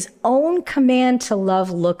living his own command to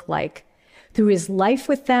love looked like through his life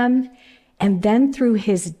with them and then through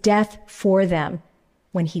his death for them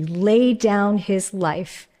when he laid down his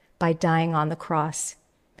life by dying on the cross.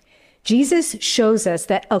 Jesus shows us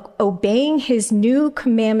that obeying his new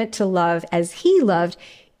commandment to love as he loved,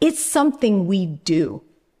 it's something we do.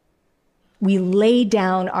 We lay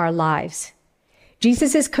down our lives.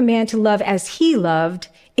 Jesus' command to love as he loved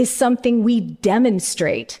is something we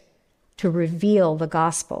demonstrate to reveal the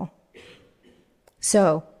gospel.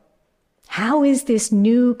 So, how is this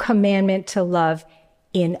new commandment to love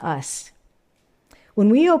in us? When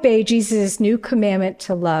we obey Jesus' new commandment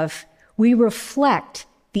to love, we reflect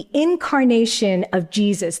the incarnation of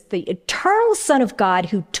Jesus, the eternal Son of God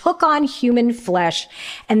who took on human flesh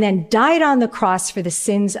and then died on the cross for the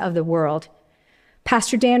sins of the world.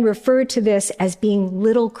 Pastor Dan referred to this as being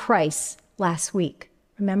little Christ last week.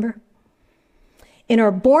 Remember? In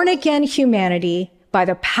our born-again humanity, by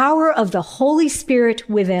the power of the Holy Spirit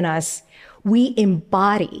within us, we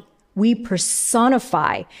embody, we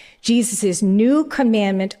personify Jesus' new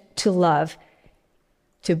commandment to love,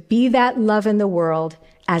 to be that love in the world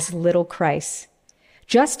as little Christ.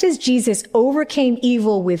 Just as Jesus overcame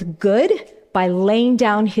evil with good by laying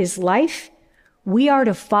down his life, we are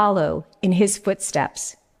to follow in his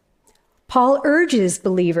footsteps. Paul urges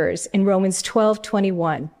believers in Romans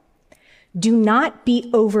 12:21, do not be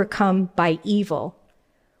overcome by evil,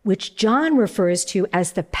 which John refers to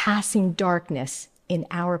as the passing darkness in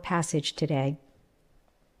our passage today.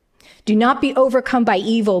 Do not be overcome by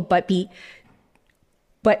evil, but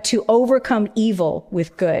to overcome evil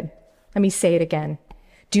with good. Let me say it again.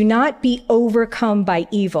 Do not be overcome by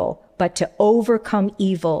evil, but to overcome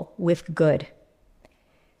evil with good.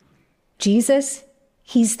 Jesus,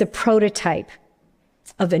 he's the prototype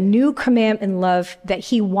of a new commandment in love that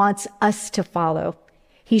he wants us to follow.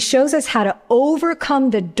 He shows us how to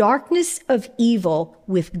overcome the darkness of evil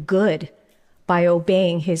with good by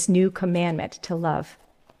obeying his new commandment to love.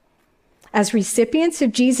 As recipients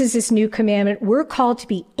of Jesus' new commandment, we're called to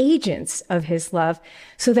be agents of his love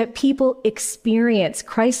so that people experience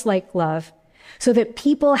Christ-like love, so that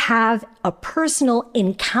people have a personal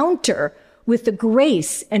encounter with the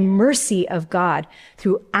grace and mercy of God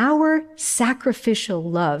through our sacrificial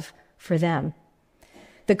love for them.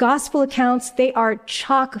 The gospel accounts, they are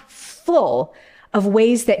chock full of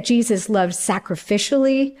ways that Jesus loved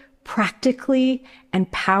sacrificially, practically, and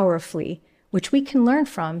powerfully, which we can learn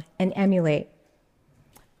from and emulate.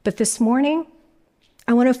 But this morning,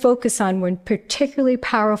 I want to focus on one particularly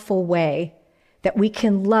powerful way that we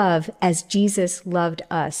can love as Jesus loved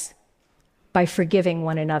us, by forgiving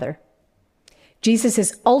one another.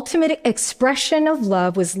 Jesus' ultimate expression of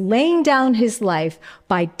love was laying down his life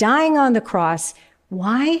by dying on the cross.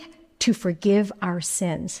 Why? To forgive our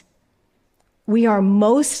sins. We are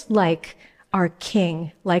most like our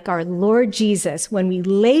King, like our Lord Jesus, when we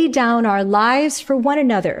lay down our lives for one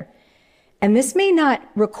another. And this may not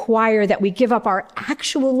require that we give up our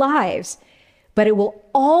actual lives, but it will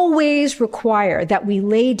always require that we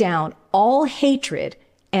lay down all hatred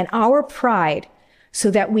and our pride so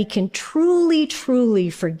that we can truly, truly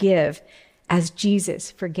forgive as Jesus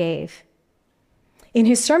forgave. In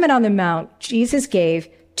his Sermon on the Mount, Jesus gave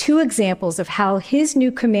 2 examples of how his new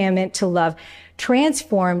commandment to love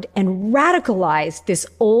transformed and radicalized this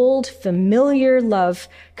old, familiar love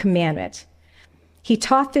commandment. He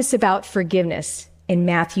taught this about forgiveness in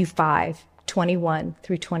Matthew 5:21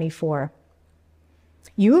 through 24.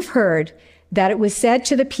 You have heard that it was said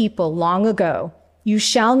to the people long ago, you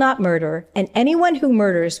shall not murder, and anyone who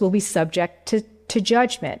murders will be subject to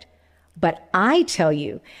judgment. But I tell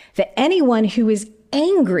you that anyone who is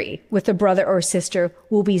angry with a brother or sister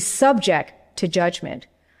will be subject to judgment.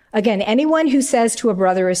 Again, anyone who says to a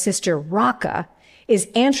brother or sister, Raka, is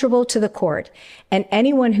answerable to the court, and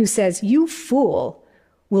anyone who says, you fool,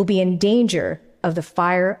 will be in danger of the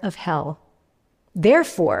fire of hell.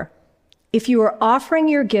 Therefore, if you are offering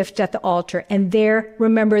your gift at the altar and there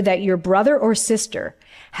remember that your brother or sister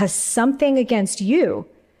has something against you,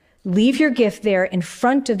 leave your gift there in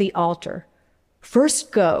front of the altar.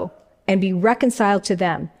 First go and be reconciled to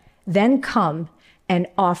them, then come and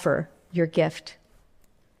offer your gift.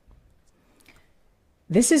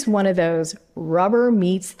 This is one of those rubber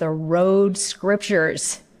meets the road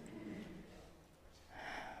scriptures.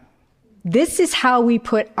 This is how we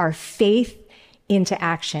put our faith into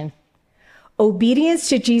action. Obedience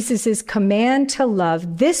to Jesus' command to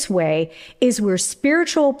love this way is where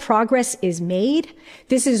spiritual progress is made.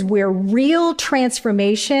 This is where real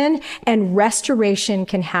transformation and restoration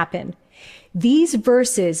can happen. These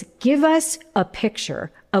verses give us a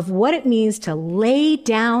picture of what it means to lay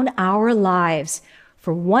down our lives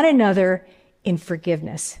for one another in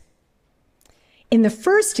forgiveness. In the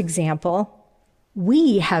first example,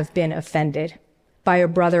 we have been offended by a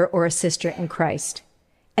brother or a sister in Christ.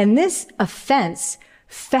 And this offense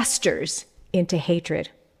festers into hatred.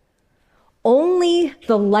 Only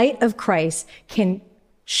the light of Christ can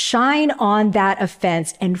shine on that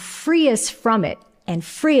offense and free us from it and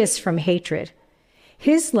free us from hatred.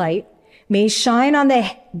 His light may shine on the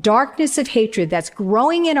darkness of hatred that's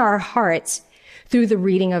growing in our hearts through the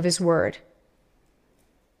reading of his word.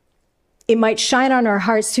 It might shine on our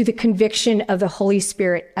hearts through the conviction of the Holy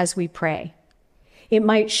Spirit as we pray. It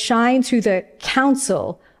might shine through the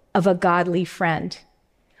counsel of a godly friend,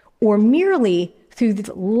 or merely through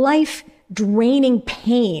the life-draining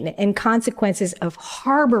pain and consequences of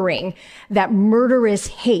harboring that murderous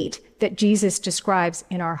hate that Jesus describes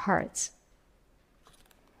in our hearts.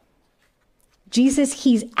 Jesus,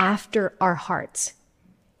 he's after our hearts.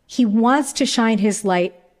 He wants to shine his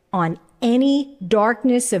light on any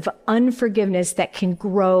darkness of unforgiveness that can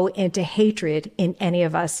grow into hatred in any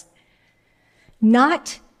of us.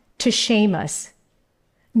 Not to shame us,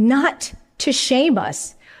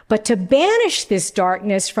 but to banish this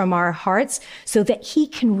darkness from our hearts so that he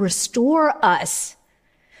can restore us,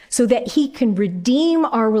 so that he can redeem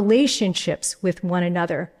our relationships with one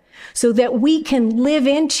another, so that we can live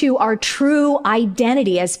into our true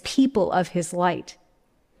identity as people of his light.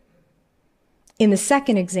 In the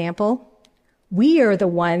second example, we are the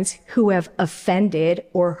ones who have offended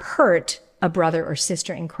or hurt a brother or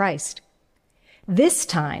sister in Christ. This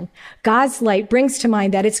time, God's light brings to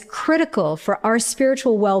mind that it's critical for our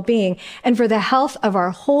spiritual well-being and for the health of our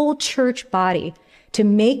whole church body to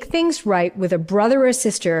make things right with a brother or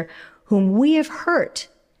sister whom we have hurt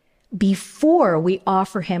before we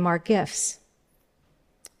offer him our gifts.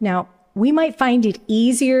 Now, we might find it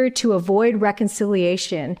easier to avoid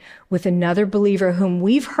reconciliation with another believer whom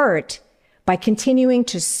we've hurt by continuing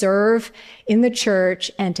to serve in the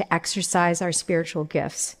church and to exercise our spiritual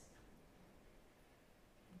gifts.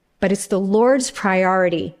 but it's the Lord's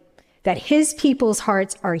priority that his people's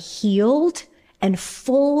hearts are healed and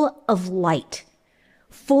full of light,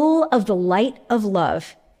 full of the light of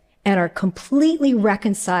love, and are completely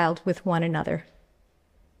reconciled with one another.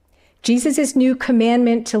 Jesus' new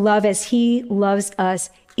commandment to love as he loves us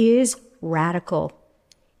is radical.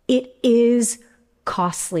 It is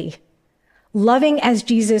costly. Loving as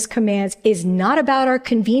Jesus commands is not about our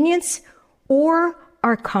convenience or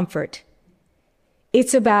our comfort.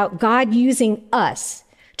 It's about God using us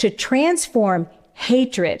to transform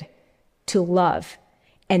hatred to love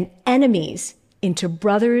and enemies into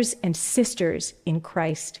brothers and sisters in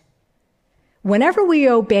Christ. Whenever we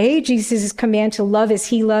obey Jesus' command to love as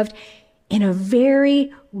he loved in a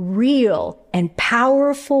very real and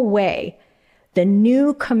powerful way, the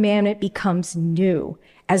new commandment becomes new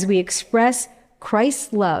as we express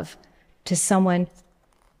Christ's love to someone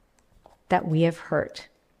that we have hurt.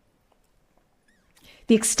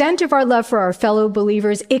 The extent of our love for our fellow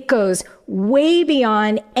believers, it goes way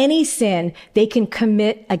beyond any sin they can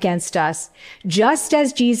commit against us, just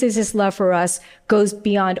as Jesus' love for us goes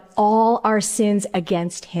beyond all our sins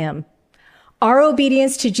against him. Our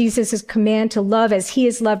obedience to Jesus' command to love as he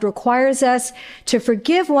is loved requires us to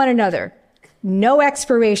forgive one another. No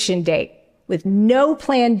expiration date, with no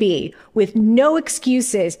plan B, with no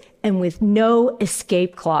excuses, and with no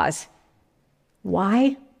escape clause.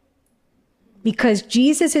 Why? Because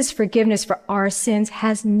Jesus' forgiveness for our sins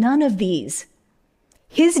has none of these.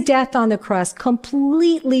 His death on the cross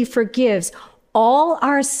completely forgives all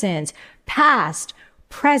our sins, past,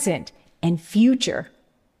 present, and future.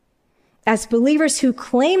 As believers who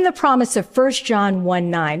claim the promise of 1 John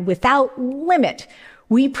 1:9 without limit,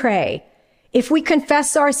 we pray, if we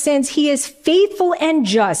confess our sins, he is faithful and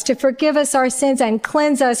just to forgive us our sins and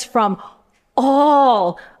cleanse us from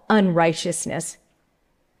all unrighteousness.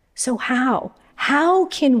 So how? How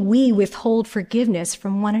can we withhold forgiveness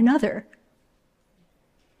from one another?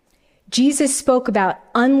 Jesus spoke about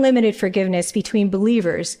unlimited forgiveness between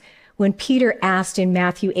believers when Peter asked in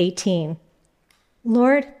Matthew 18,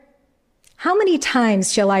 Lord, how many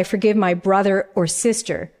times shall I forgive my brother or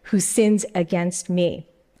sister who sins against me?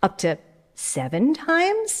 Up to 7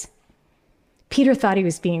 times? Peter thought he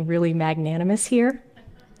was being really magnanimous here.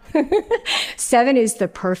 7 is the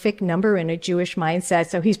perfect number in a Jewish mindset,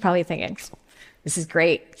 so he's probably thinking, this is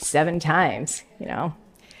great, 7 times, you know.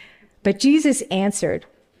 But Jesus answered,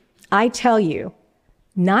 I tell you,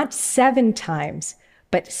 not 7 times,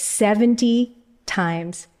 but 70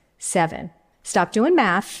 times 7. Stop doing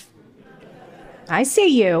math. I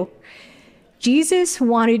see you. Jesus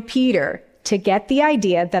wanted Peter to get the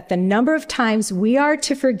idea that the number of times we are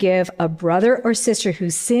to forgive a brother or sister who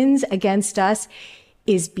sins against us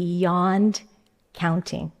is beyond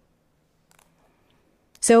counting.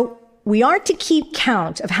 So we aren't to keep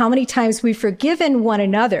count of how many times we've forgiven one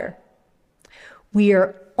another. We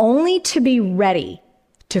are only to be ready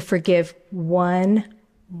to forgive one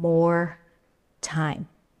more time.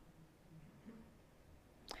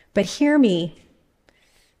 But hear me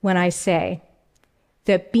when I say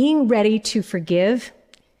that being ready to forgive,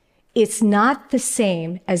 it's not the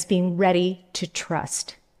same as being ready to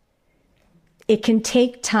trust. It can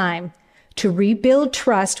take time to rebuild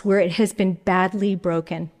trust where it has been badly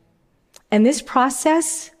broken. And this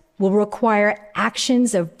process will require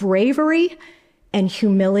actions of bravery and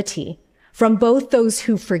humility from both those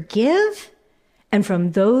who forgive and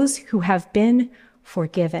from those who have been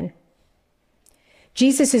forgiven.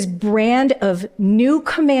 Jesus' brand of new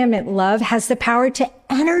commandment love has the power to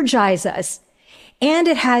energize us, and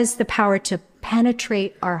it has the power to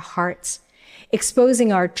penetrate our hearts,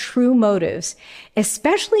 exposing our true motives,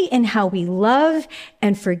 especially in how we love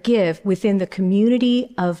and forgive within the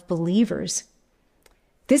community of believers.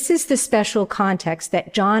 This is the special context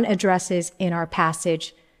that John addresses in our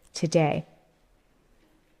passage today.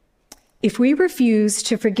 If we refuse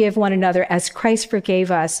to forgive one another as Christ forgave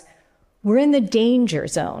us, we're in the danger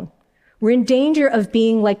zone. We're in danger of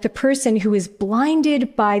being like the person who is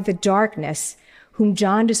blinded by the darkness, whom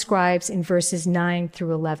John describes in verses 9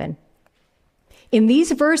 through 11. In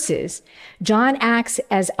these verses, John acts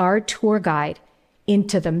as our tour guide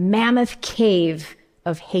into the mammoth cave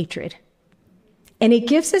of hatred. And it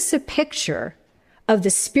gives us a picture of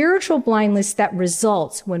the spiritual blindness that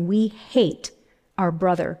results when we hate our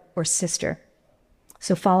brother or sister.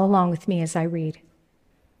 So follow along with me as I read.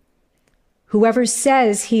 Whoever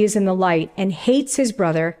says he is in the light and hates his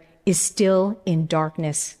brother is still in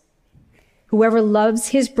darkness. Whoever loves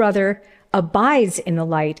his brother abides in the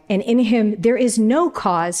light, and in him there is no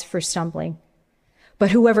cause for stumbling. But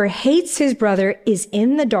whoever hates his brother is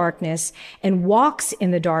in the darkness and walks in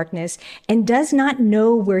the darkness and does not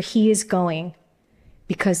know where he is going,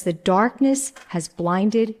 because the darkness has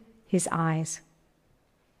blinded his eyes.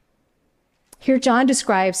 Here John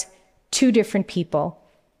describes two different people.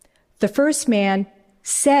 The first man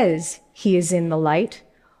says he is in the light,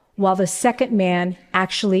 while the second man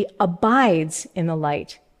actually abides in the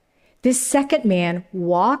light. This second man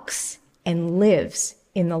walks and lives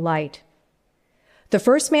in the light. The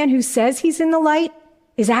first man who says he's in the light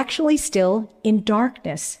is actually still in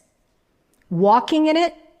darkness, walking in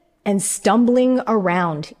it and stumbling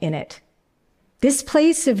around in it. This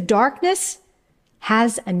place of darkness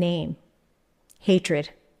has a name: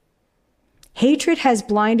 hatred. Hatred has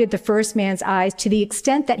blinded the first man's eyes to the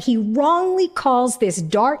extent that he wrongly calls this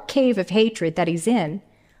dark cave of hatred that he's in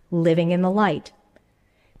living in the light.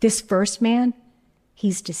 This first man,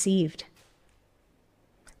 he's deceived.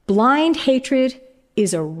 Blind hatred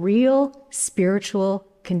is a real spiritual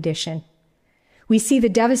condition. We see the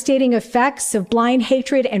devastating effects of blind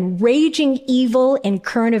hatred and raging evil in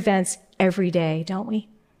current events every day, don't we?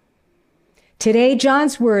 Today,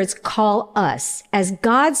 John's words call us, as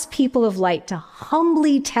God's people of light, to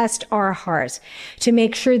humbly test our hearts to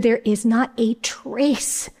make sure there is not a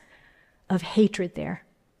trace of hatred there.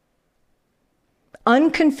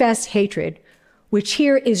 Unconfessed hatred, which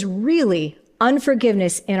here is really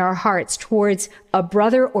unforgiveness in our hearts towards a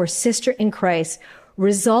brother or sister in Christ,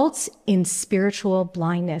 results in spiritual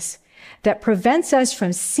blindness that prevents us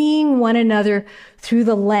from seeing one another through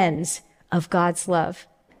the lens of God's love,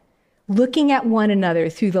 looking at one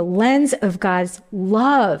another through the lens of God's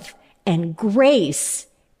love and grace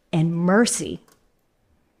and mercy.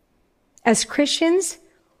 As Christians,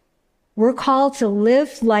 we're called to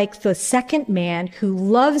live like the second man who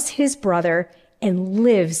loves his brother and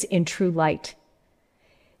lives in true light.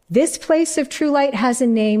 This place of true light has a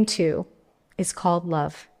name too. It's called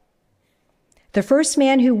love. The first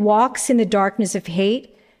man who walks in the darkness of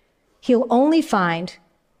hate, he'll only find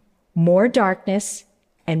more darkness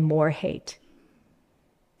and more hate.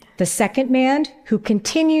 The second man who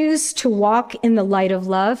continues to walk in the light of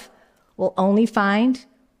love will only find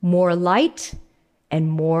more light and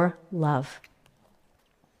more love.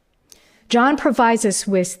 John provides us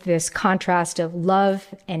with this contrast of love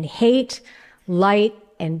and hate, light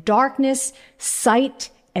and darkness, sight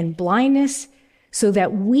and blindness, so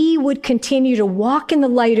that we would continue to walk in the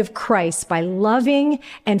light of Christ by loving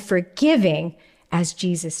and forgiving as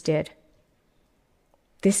Jesus did.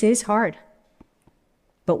 This is hard,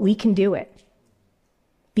 but we can do it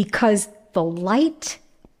because the light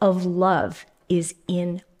of love is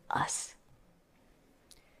in us.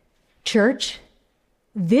 Church,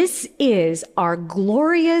 this is our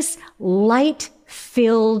glorious,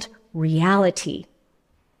 light-filled reality.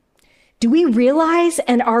 Do we realize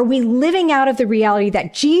and are we living out of the reality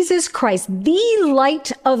that Jesus Christ, the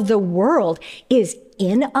light of the world, is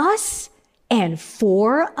in us and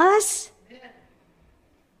for us?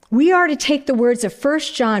 We are to take the words of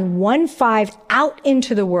 1 John 1:5 out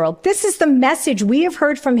into the world. This is the message we have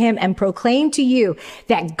heard from him and proclaim to you,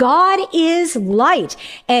 that God is light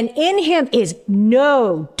and in him is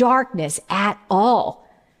no darkness at all.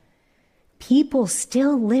 People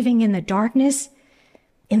still living in the darkness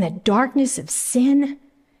of sin,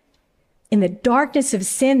 in the darkness of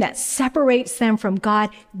sin that separates them from God,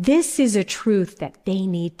 this is a truth that they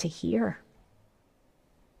need to hear.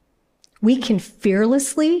 We can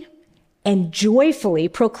fearlessly and joyfully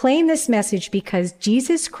proclaim this message because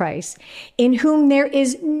Jesus Christ, in whom there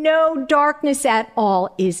is no darkness at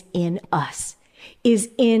all, is in us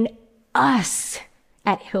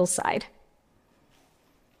at Hillside.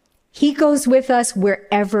 He goes with us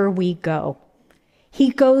wherever we go.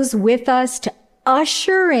 He goes with us to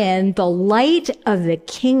usher in the light of the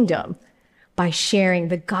kingdom by sharing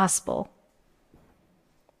the gospel.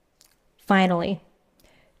 Finally,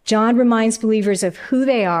 John reminds believers of who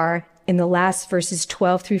they are in the last verses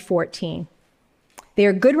 12 through 14. They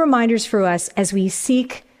are good reminders for us as we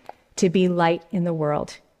seek to be light in the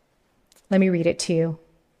world. Let me read it to you.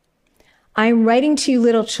 I am writing to you,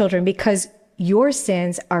 little children, because your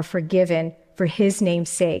sins are forgiven for his name's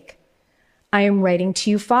sake. I am writing to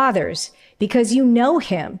you, fathers, because you know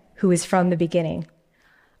him who is from the beginning.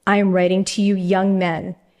 I am writing to you, young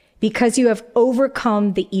men, because you have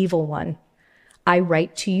overcome the evil one. I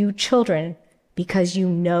write to you, children, because you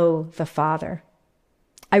know the Father.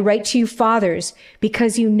 I write to you, fathers,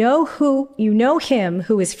 because you know him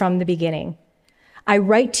who is from the beginning. I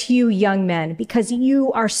write to you, young men, because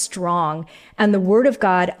you are strong, and the word of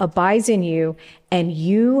God abides in you, and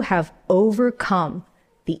you have overcome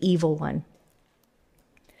the evil one.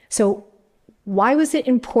 So Why was it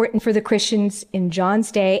important for the Christians in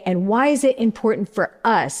John's day? And why is it important for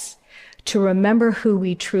us to remember who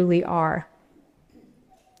we truly are?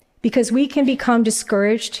 Because we can become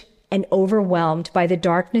discouraged and overwhelmed by the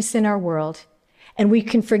darkness in our world, and we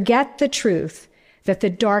can forget the truth that the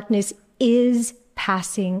darkness is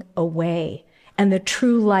passing away and the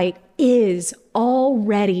true light is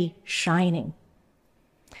already shining.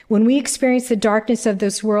 When we experience the darkness of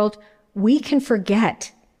this world, we can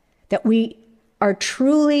forget that we are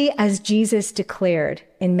truly as Jesus declared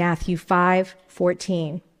in Matthew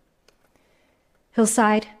 5:14.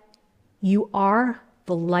 Hillside, you are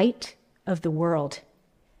the light of the world.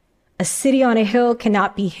 A city on a hill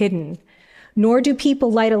cannot be hidden, nor do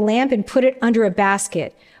people light a lamp and put it under a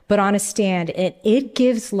basket, but on a stand, and it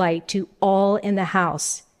gives light to all in the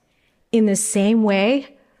house. In the same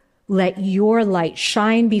way, let your light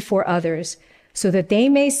shine before others, so that they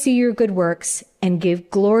may see your good works and give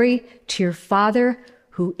glory to your Father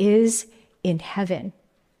who is in heaven.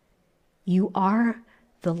 You are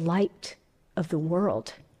the light of the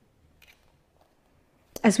world.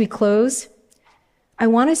 As we close, I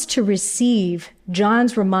want us to receive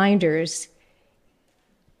John's reminders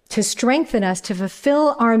to strengthen us to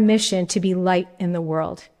fulfill our mission to be light in the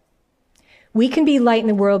world. We can be light in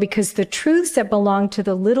the world because the truths that belong to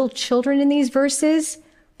the little children in these verses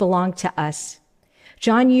belong to us.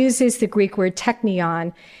 John uses the Greek word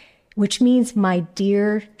teknion, which means my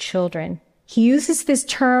dear children. He uses this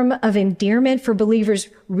term of endearment for believers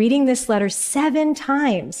reading this letter 7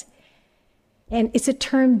 times. And it's a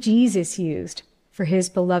term Jesus used for his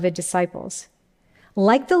beloved disciples.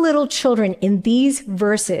 Like the little children in these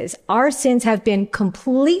verses, our sins have been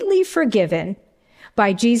completely forgiven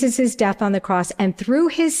by Jesus' death on the cross. And through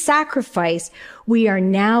his sacrifice, we are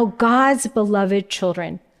now God's beloved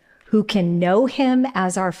children who can know him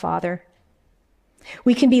as our Father.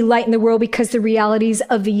 We can be light in the world because the realities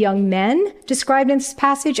of the young men described in this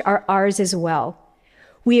passage are ours as well.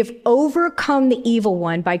 We have overcome the evil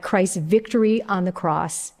one by Christ's victory on the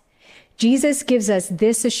cross. Jesus gives us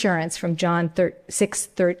this assurance from John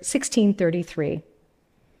 16:33.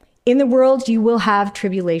 In the world you will have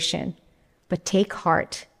tribulation, but take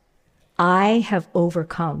heart. I have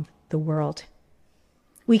overcome the world.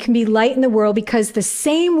 We can be light in the world because the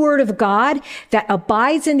same word of God that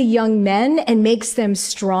abides in the young men and makes them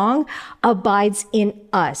strong abides in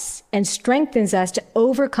us and strengthens us to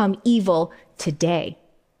overcome evil today.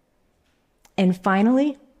 And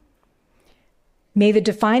finally, may the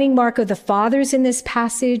defining mark of the fathers in this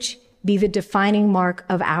passage be the defining mark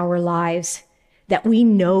of our lives, that we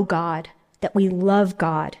know God, that we love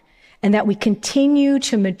God, and that we continue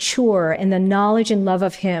to mature in the knowledge and love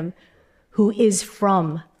of him who is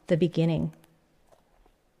from the beginning.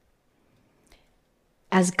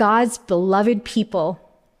 As God's beloved people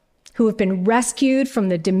who have been rescued from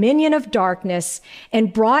the dominion of darkness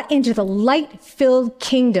and brought into the light-filled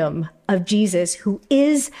kingdom of Jesus, who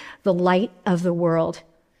is the light of the world,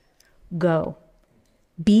 go,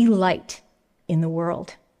 be light in the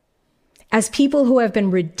world. As people who have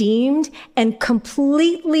been redeemed and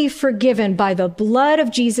completely forgiven by the blood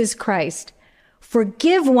of Jesus Christ,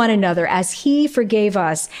 forgive one another as he forgave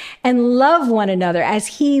us, and love one another as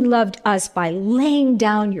he loved us by laying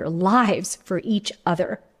down your lives for each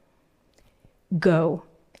other. Go,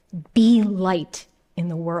 be light in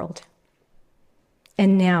the world.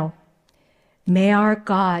 And now, may our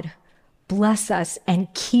God bless us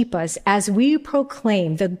and keep us as we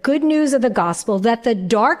proclaim the good news of the gospel that the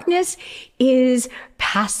darkness is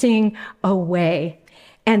passing away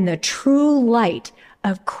and the true light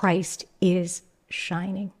of Christ is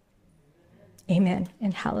shining. Amen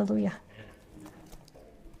and hallelujah.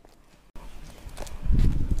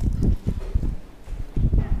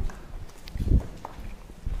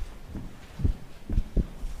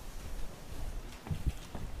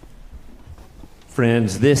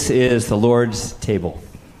 Friends, this is the Lord's table.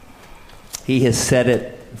 He has set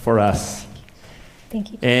it for us.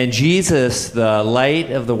 Thank you. And Jesus, the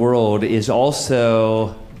light of the world, is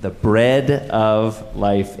also the bread of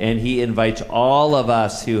life. And he invites all of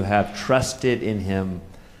us who have trusted in him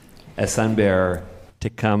as son bearer to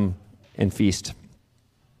come and feast.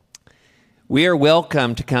 We are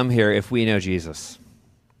welcome to come here if we know Jesus.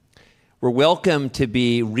 We're welcome to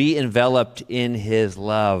be re-enveloped in his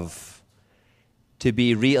love, to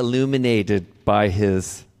be re-illuminated by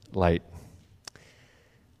his light.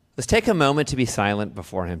 Let's take a moment to be silent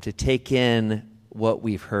before him, to take in what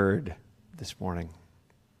we've heard this morning.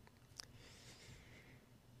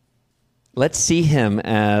 Let's see him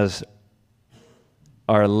as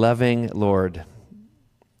our loving Lord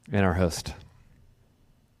and our host.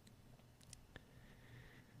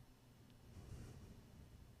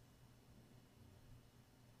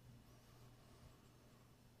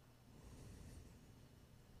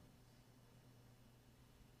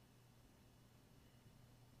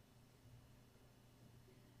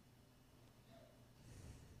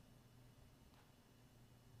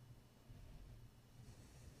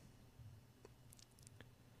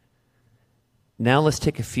 Now let's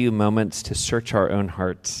take a few moments to search our own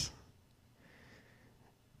hearts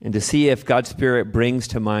and to see if God's Spirit brings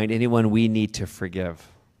to mind anyone we need to forgive.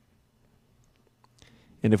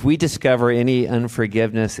 And if we discover any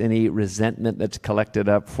unforgiveness, any resentment that's collected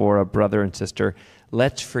up for a brother and sister,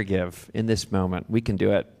 let's forgive in this moment. We can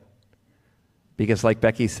do it. Because like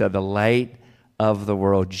Becky said, the light of the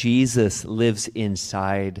world, Jesus lives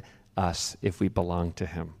inside us if we belong to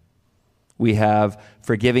him. We have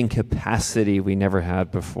forgiving capacity we never had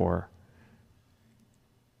before.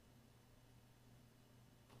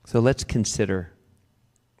 So let's consider,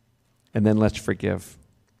 and then let's forgive.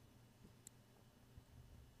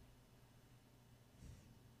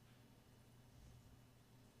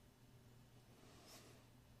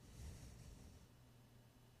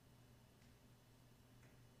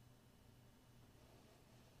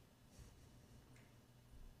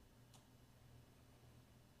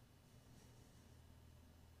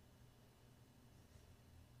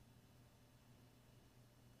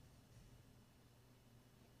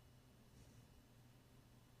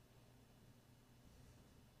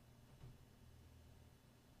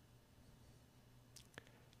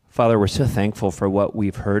 Father, we're so thankful for what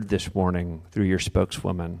we've heard this morning through your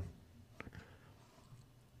spokeswoman.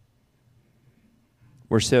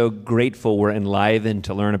 We're so grateful we're enlivened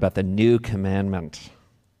to learn about the new commandment.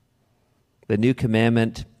 The new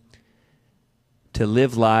commandment to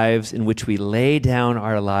live lives in which we lay down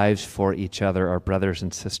our lives for each other, our brothers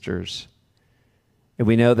and sisters. And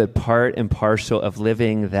we know that part and parcel of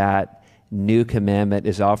living that new commandment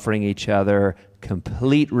is offering each other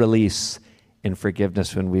complete release and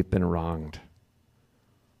forgiveness when we've been wronged.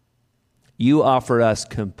 You offer us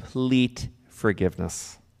complete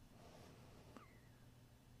forgiveness.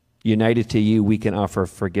 United to you, we can offer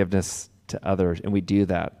forgiveness to others, and we do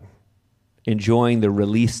that, enjoying the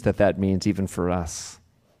release that that means even for us.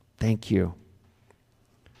 Thank you.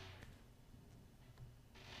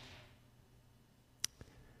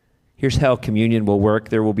 Here's how communion will work.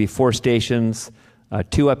 There will be 4 stations,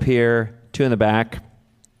 2 up here, 2 in the back.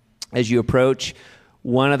 As you approach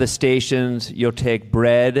one of the stations, you'll take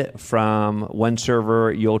bread from one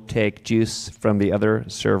server, you'll take juice from the other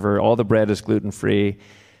server. All the bread is gluten-free.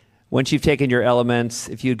 Once you've taken your elements,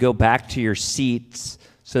 if you'd go back to your seats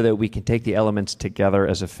so that we can take the elements together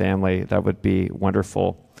as a family, that would be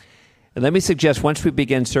wonderful. And let me suggest, once we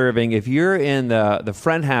begin serving, if you're in the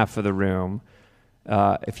front half of the room,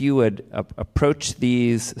 if you would approach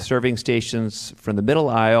these serving stations from the middle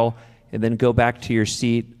aisle and then go back to your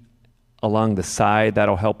seat along the side,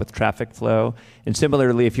 that'll help with traffic flow. And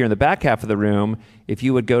similarly, if you're in the back half of the room, if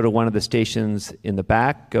you would go to one of the stations in the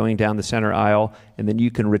back, going down the center aisle, and then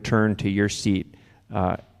you can return to your seat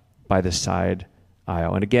by the side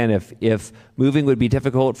aisle. And again, if moving would be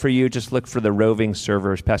difficult for you, just look for the roving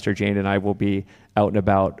servers. Pastor Jane and I will be out and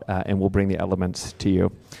about, and we'll bring the elements to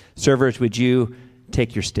you. Servers, would you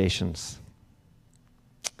take your stations?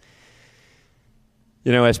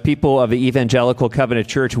 You know, as people of the Evangelical Covenant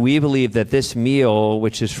Church, we believe that this meal,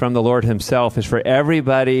 which is from the Lord himself, is for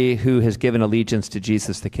everybody who has given allegiance to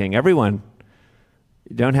Jesus the King. Everyone.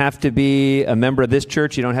 You don't have to be a member of this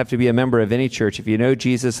church. You don't have to be a member of any church. If you know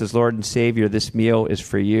Jesus as Lord and Savior, this meal is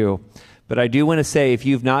for you. But I do want to say, if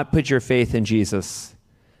you've not put your faith in Jesus,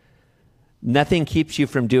 nothing keeps you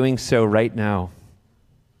from doing so right now.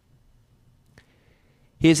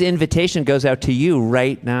 His invitation goes out to you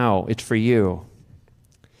right now. It's for you.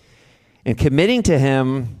 And committing to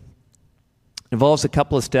him involves a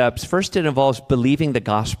couple of steps. First, it involves believing the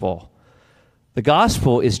gospel. The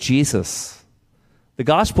gospel is Jesus. The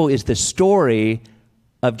gospel is the story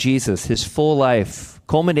of Jesus, his full life,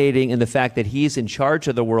 culminating in the fact that he's in charge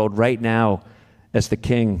of the world right now as the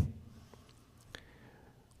king.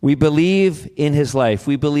 We believe in his life.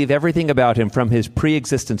 We believe everything about him from his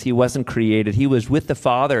pre-existence. He wasn't created. He was with the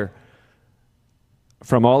Father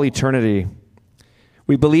from all eternity.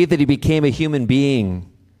 We believe that he became a human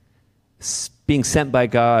being, being sent by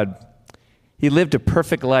God. He lived a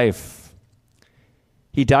perfect life.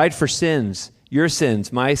 He died for sins, your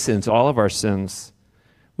sins, my sins, all of our sins.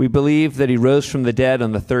 We believe that he rose from the dead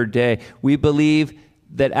on the 3rd day. We believe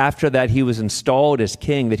that after that he was installed as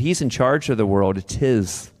king, that he's in charge of the world. It's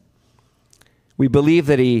his. We believe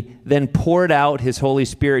that he then poured out his Holy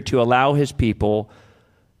Spirit to allow his people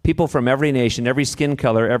from every nation, every skin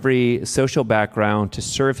color, every social background, to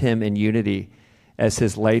serve him in unity as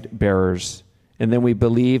his light bearers. And then we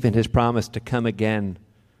believe in his promise to come again,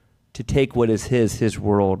 to take what is his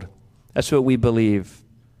world. That's what we believe.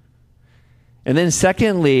 And then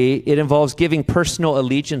secondly, it involves giving personal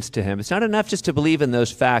allegiance to him. It's not enough just to believe in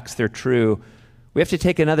those facts, they're true. We have to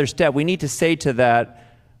take another step. We need to say to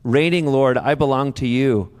that Reigning Lord, I belong to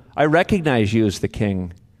you. I recognize you as the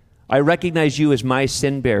King. I recognize you as my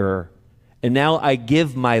sin bearer. And now I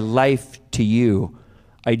give my life to you.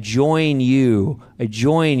 I join you. I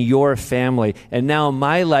join your family. And now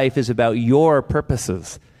my life is about your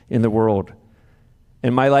purposes in the world.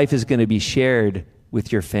 And my life is going to be shared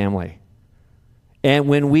with your family. And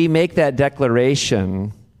when we make that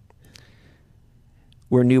declaration,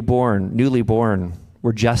 we're newly born.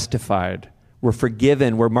 We're justified. We're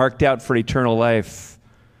forgiven. We're marked out for eternal life.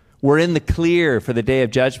 We're in the clear for the day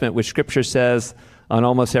of judgment, which Scripture says on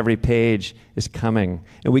almost every page is coming.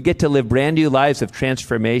 And we get to live brand new lives of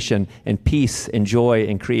transformation and peace and joy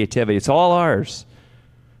and creativity. It's all ours.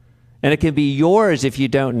 And it can be yours if you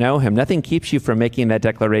don't know him. Nothing keeps you from making that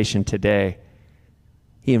declaration today.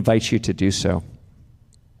 He invites you to do so.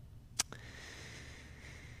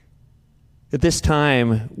 At this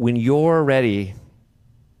time, when you're ready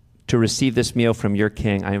to receive this meal from your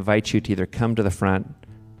King, I invite you to either come to the front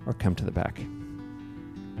or come to the back.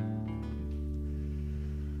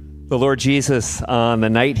 The Lord Jesus, on the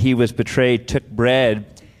night he was betrayed, took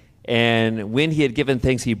bread, and when he had given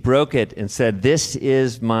thanks, he broke it and said, "This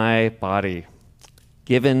is my body,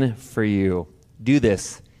 given for you. Do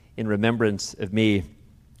this in remembrance of me."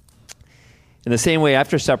 In the same way,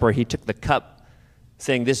 after supper, he took the cup,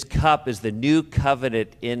 saying, "This cup is the new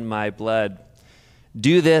covenant in my blood.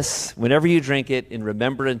 Do this whenever you drink it in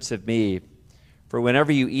remembrance of me. For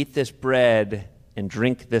whenever you eat this bread and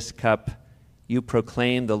drink this cup, you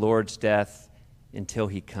proclaim the Lord's death until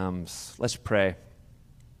he comes." Let's pray.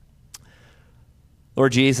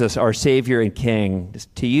 Lord Jesus, our Savior and King,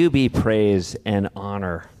 to you be praise and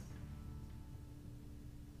honor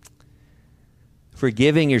for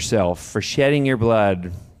giving yourself, for shedding your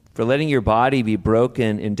blood, for letting your body be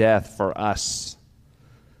broken in death for us,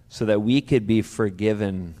 so that we could be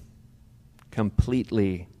forgiven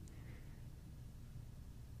completely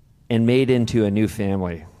and made into a new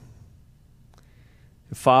family.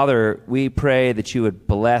 Father, we pray that you would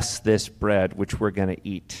bless this bread which we're going to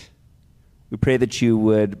eat. We pray that you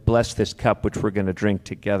would bless this cup which we're going to drink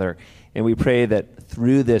together. And we pray that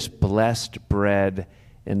through this blessed bread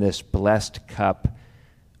and this blessed cup,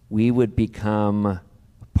 we would become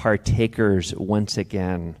partakers once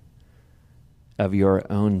again of your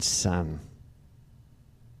own Son.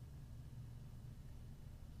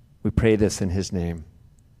 We pray this in his name.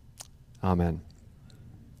 Amen.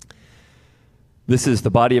 This is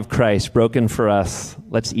the body of Christ broken for us.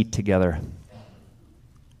 Let's eat together.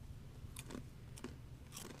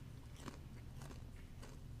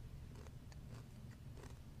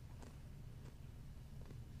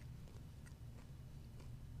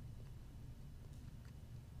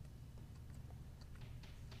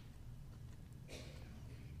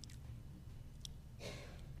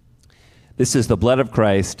 This is the blood of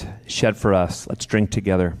Christ shed for us. Let's drink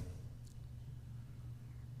together.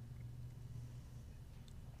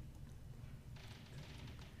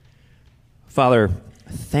 Father,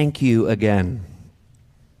 thank you again.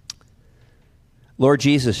 Lord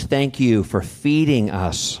Jesus, thank you for feeding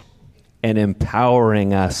us and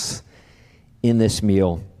empowering us in this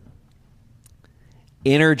meal.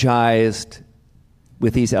 Energized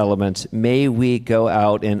with these elements, may we go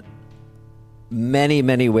out in many,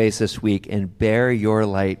 many ways this week and bear your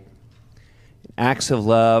light. Acts of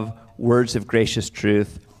love, words of gracious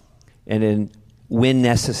truth, and when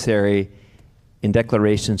necessary, in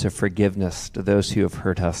declarations of forgiveness to those who have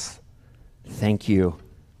hurt us. Thank you.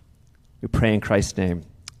 We pray in Christ's name.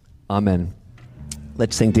 Amen.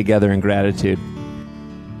 Let's sing together in gratitude.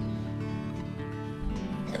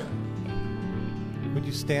 Would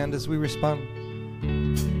you stand as we respond?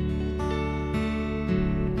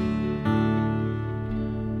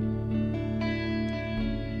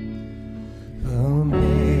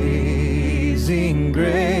 Amazing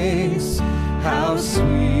grace, how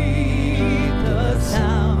sweet the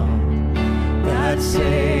sound that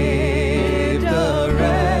saved a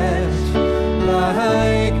wretch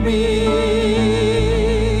like me.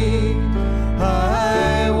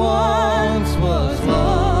 I once was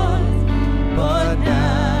lost, but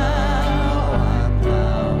now I'm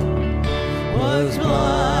found. Was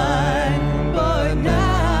blind, but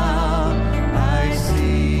now I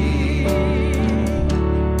see.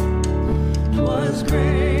 'Twas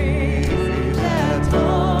grace that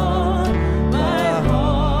taught my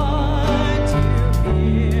heart to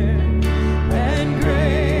fear, and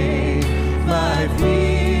grace my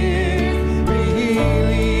fears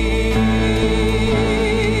relieved.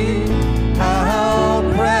 How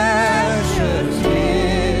precious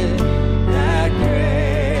did that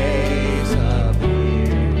grace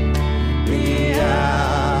appear the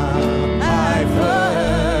hour I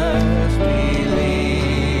first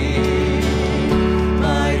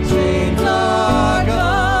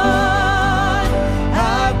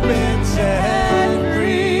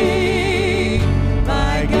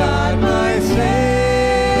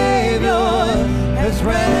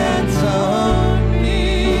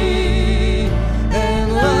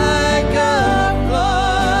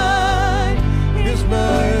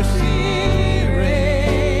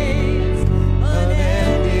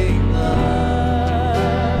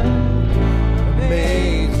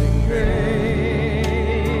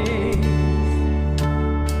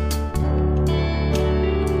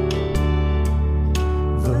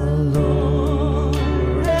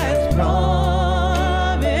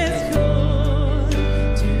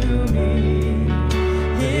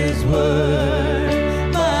His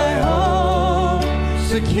word, my hope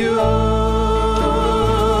secure.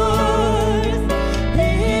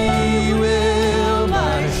 He will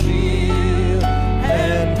my shield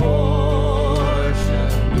and portion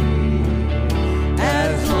be,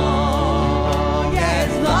 as long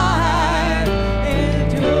as life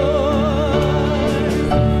endures.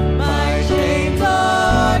 My chains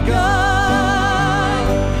are gone,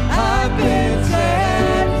 I've been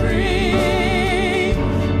set free.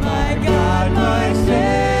 My God, my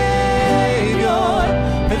Savior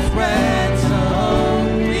has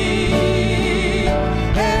ransomed me,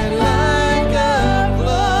 and like a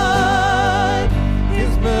flood,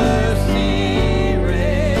 His mercy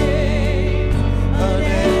reigns,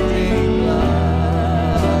 unending love,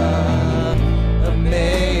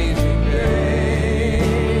 amazing grace.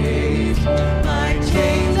 My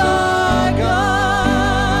chains are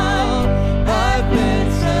gone, I've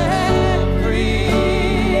been set free.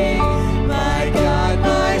 My God,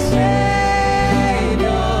 my Savior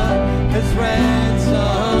has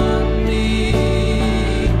ransomed me,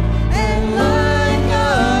 and like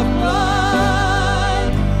a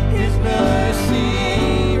flood, His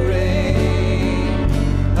mercy reigns,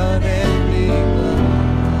 unending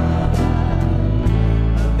love,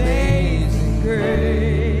 amazing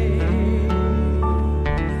grace.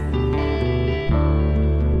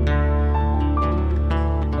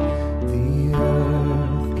 The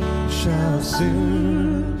earth shall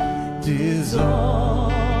soon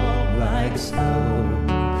dissolve like snow.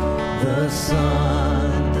 The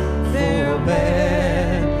sun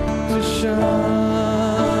forbear to shine,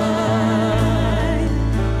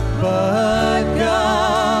 but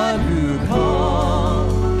God who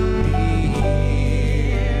called me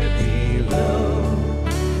here below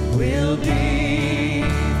will be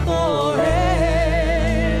forever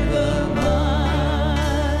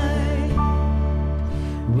mine,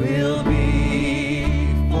 will be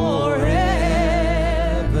forever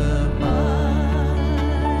mine.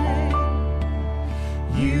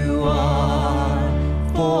 You are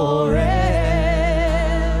forever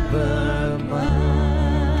mine.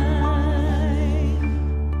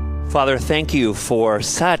 Father, thank you for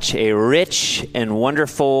such a rich and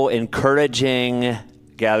wonderful, encouraging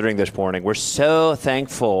gathering this morning. We're so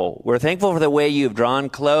thankful. We're thankful for the way you've drawn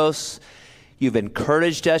close. You've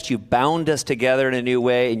encouraged us. You've bound us together in a new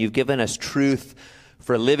way, and you've given us truth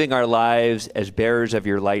for living our lives as bearers of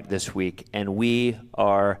your light this week. And we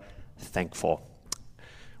are thankful.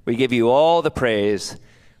 We give you all the praise.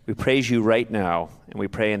 We praise you right now, and we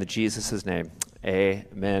pray in Jesus' name.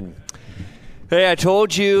 Amen. Hey, I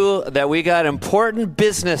told you that we got important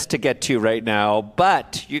business to get to right now,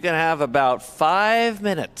 but you're going to have about 5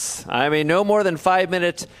 minutes. I mean, no more than 5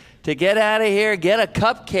 minutes to get out of here, get a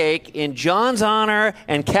cupcake in John's honor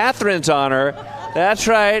and Catherine's honor. That's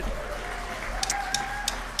right.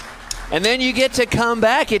 And then you get to come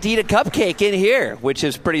back, get to eat a cupcake in here, which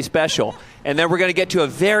is pretty special. And then we're going to get to a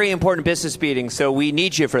very important business meeting, so we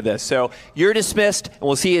need you for this. So you're dismissed, and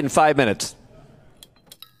we'll see you in 5 minutes.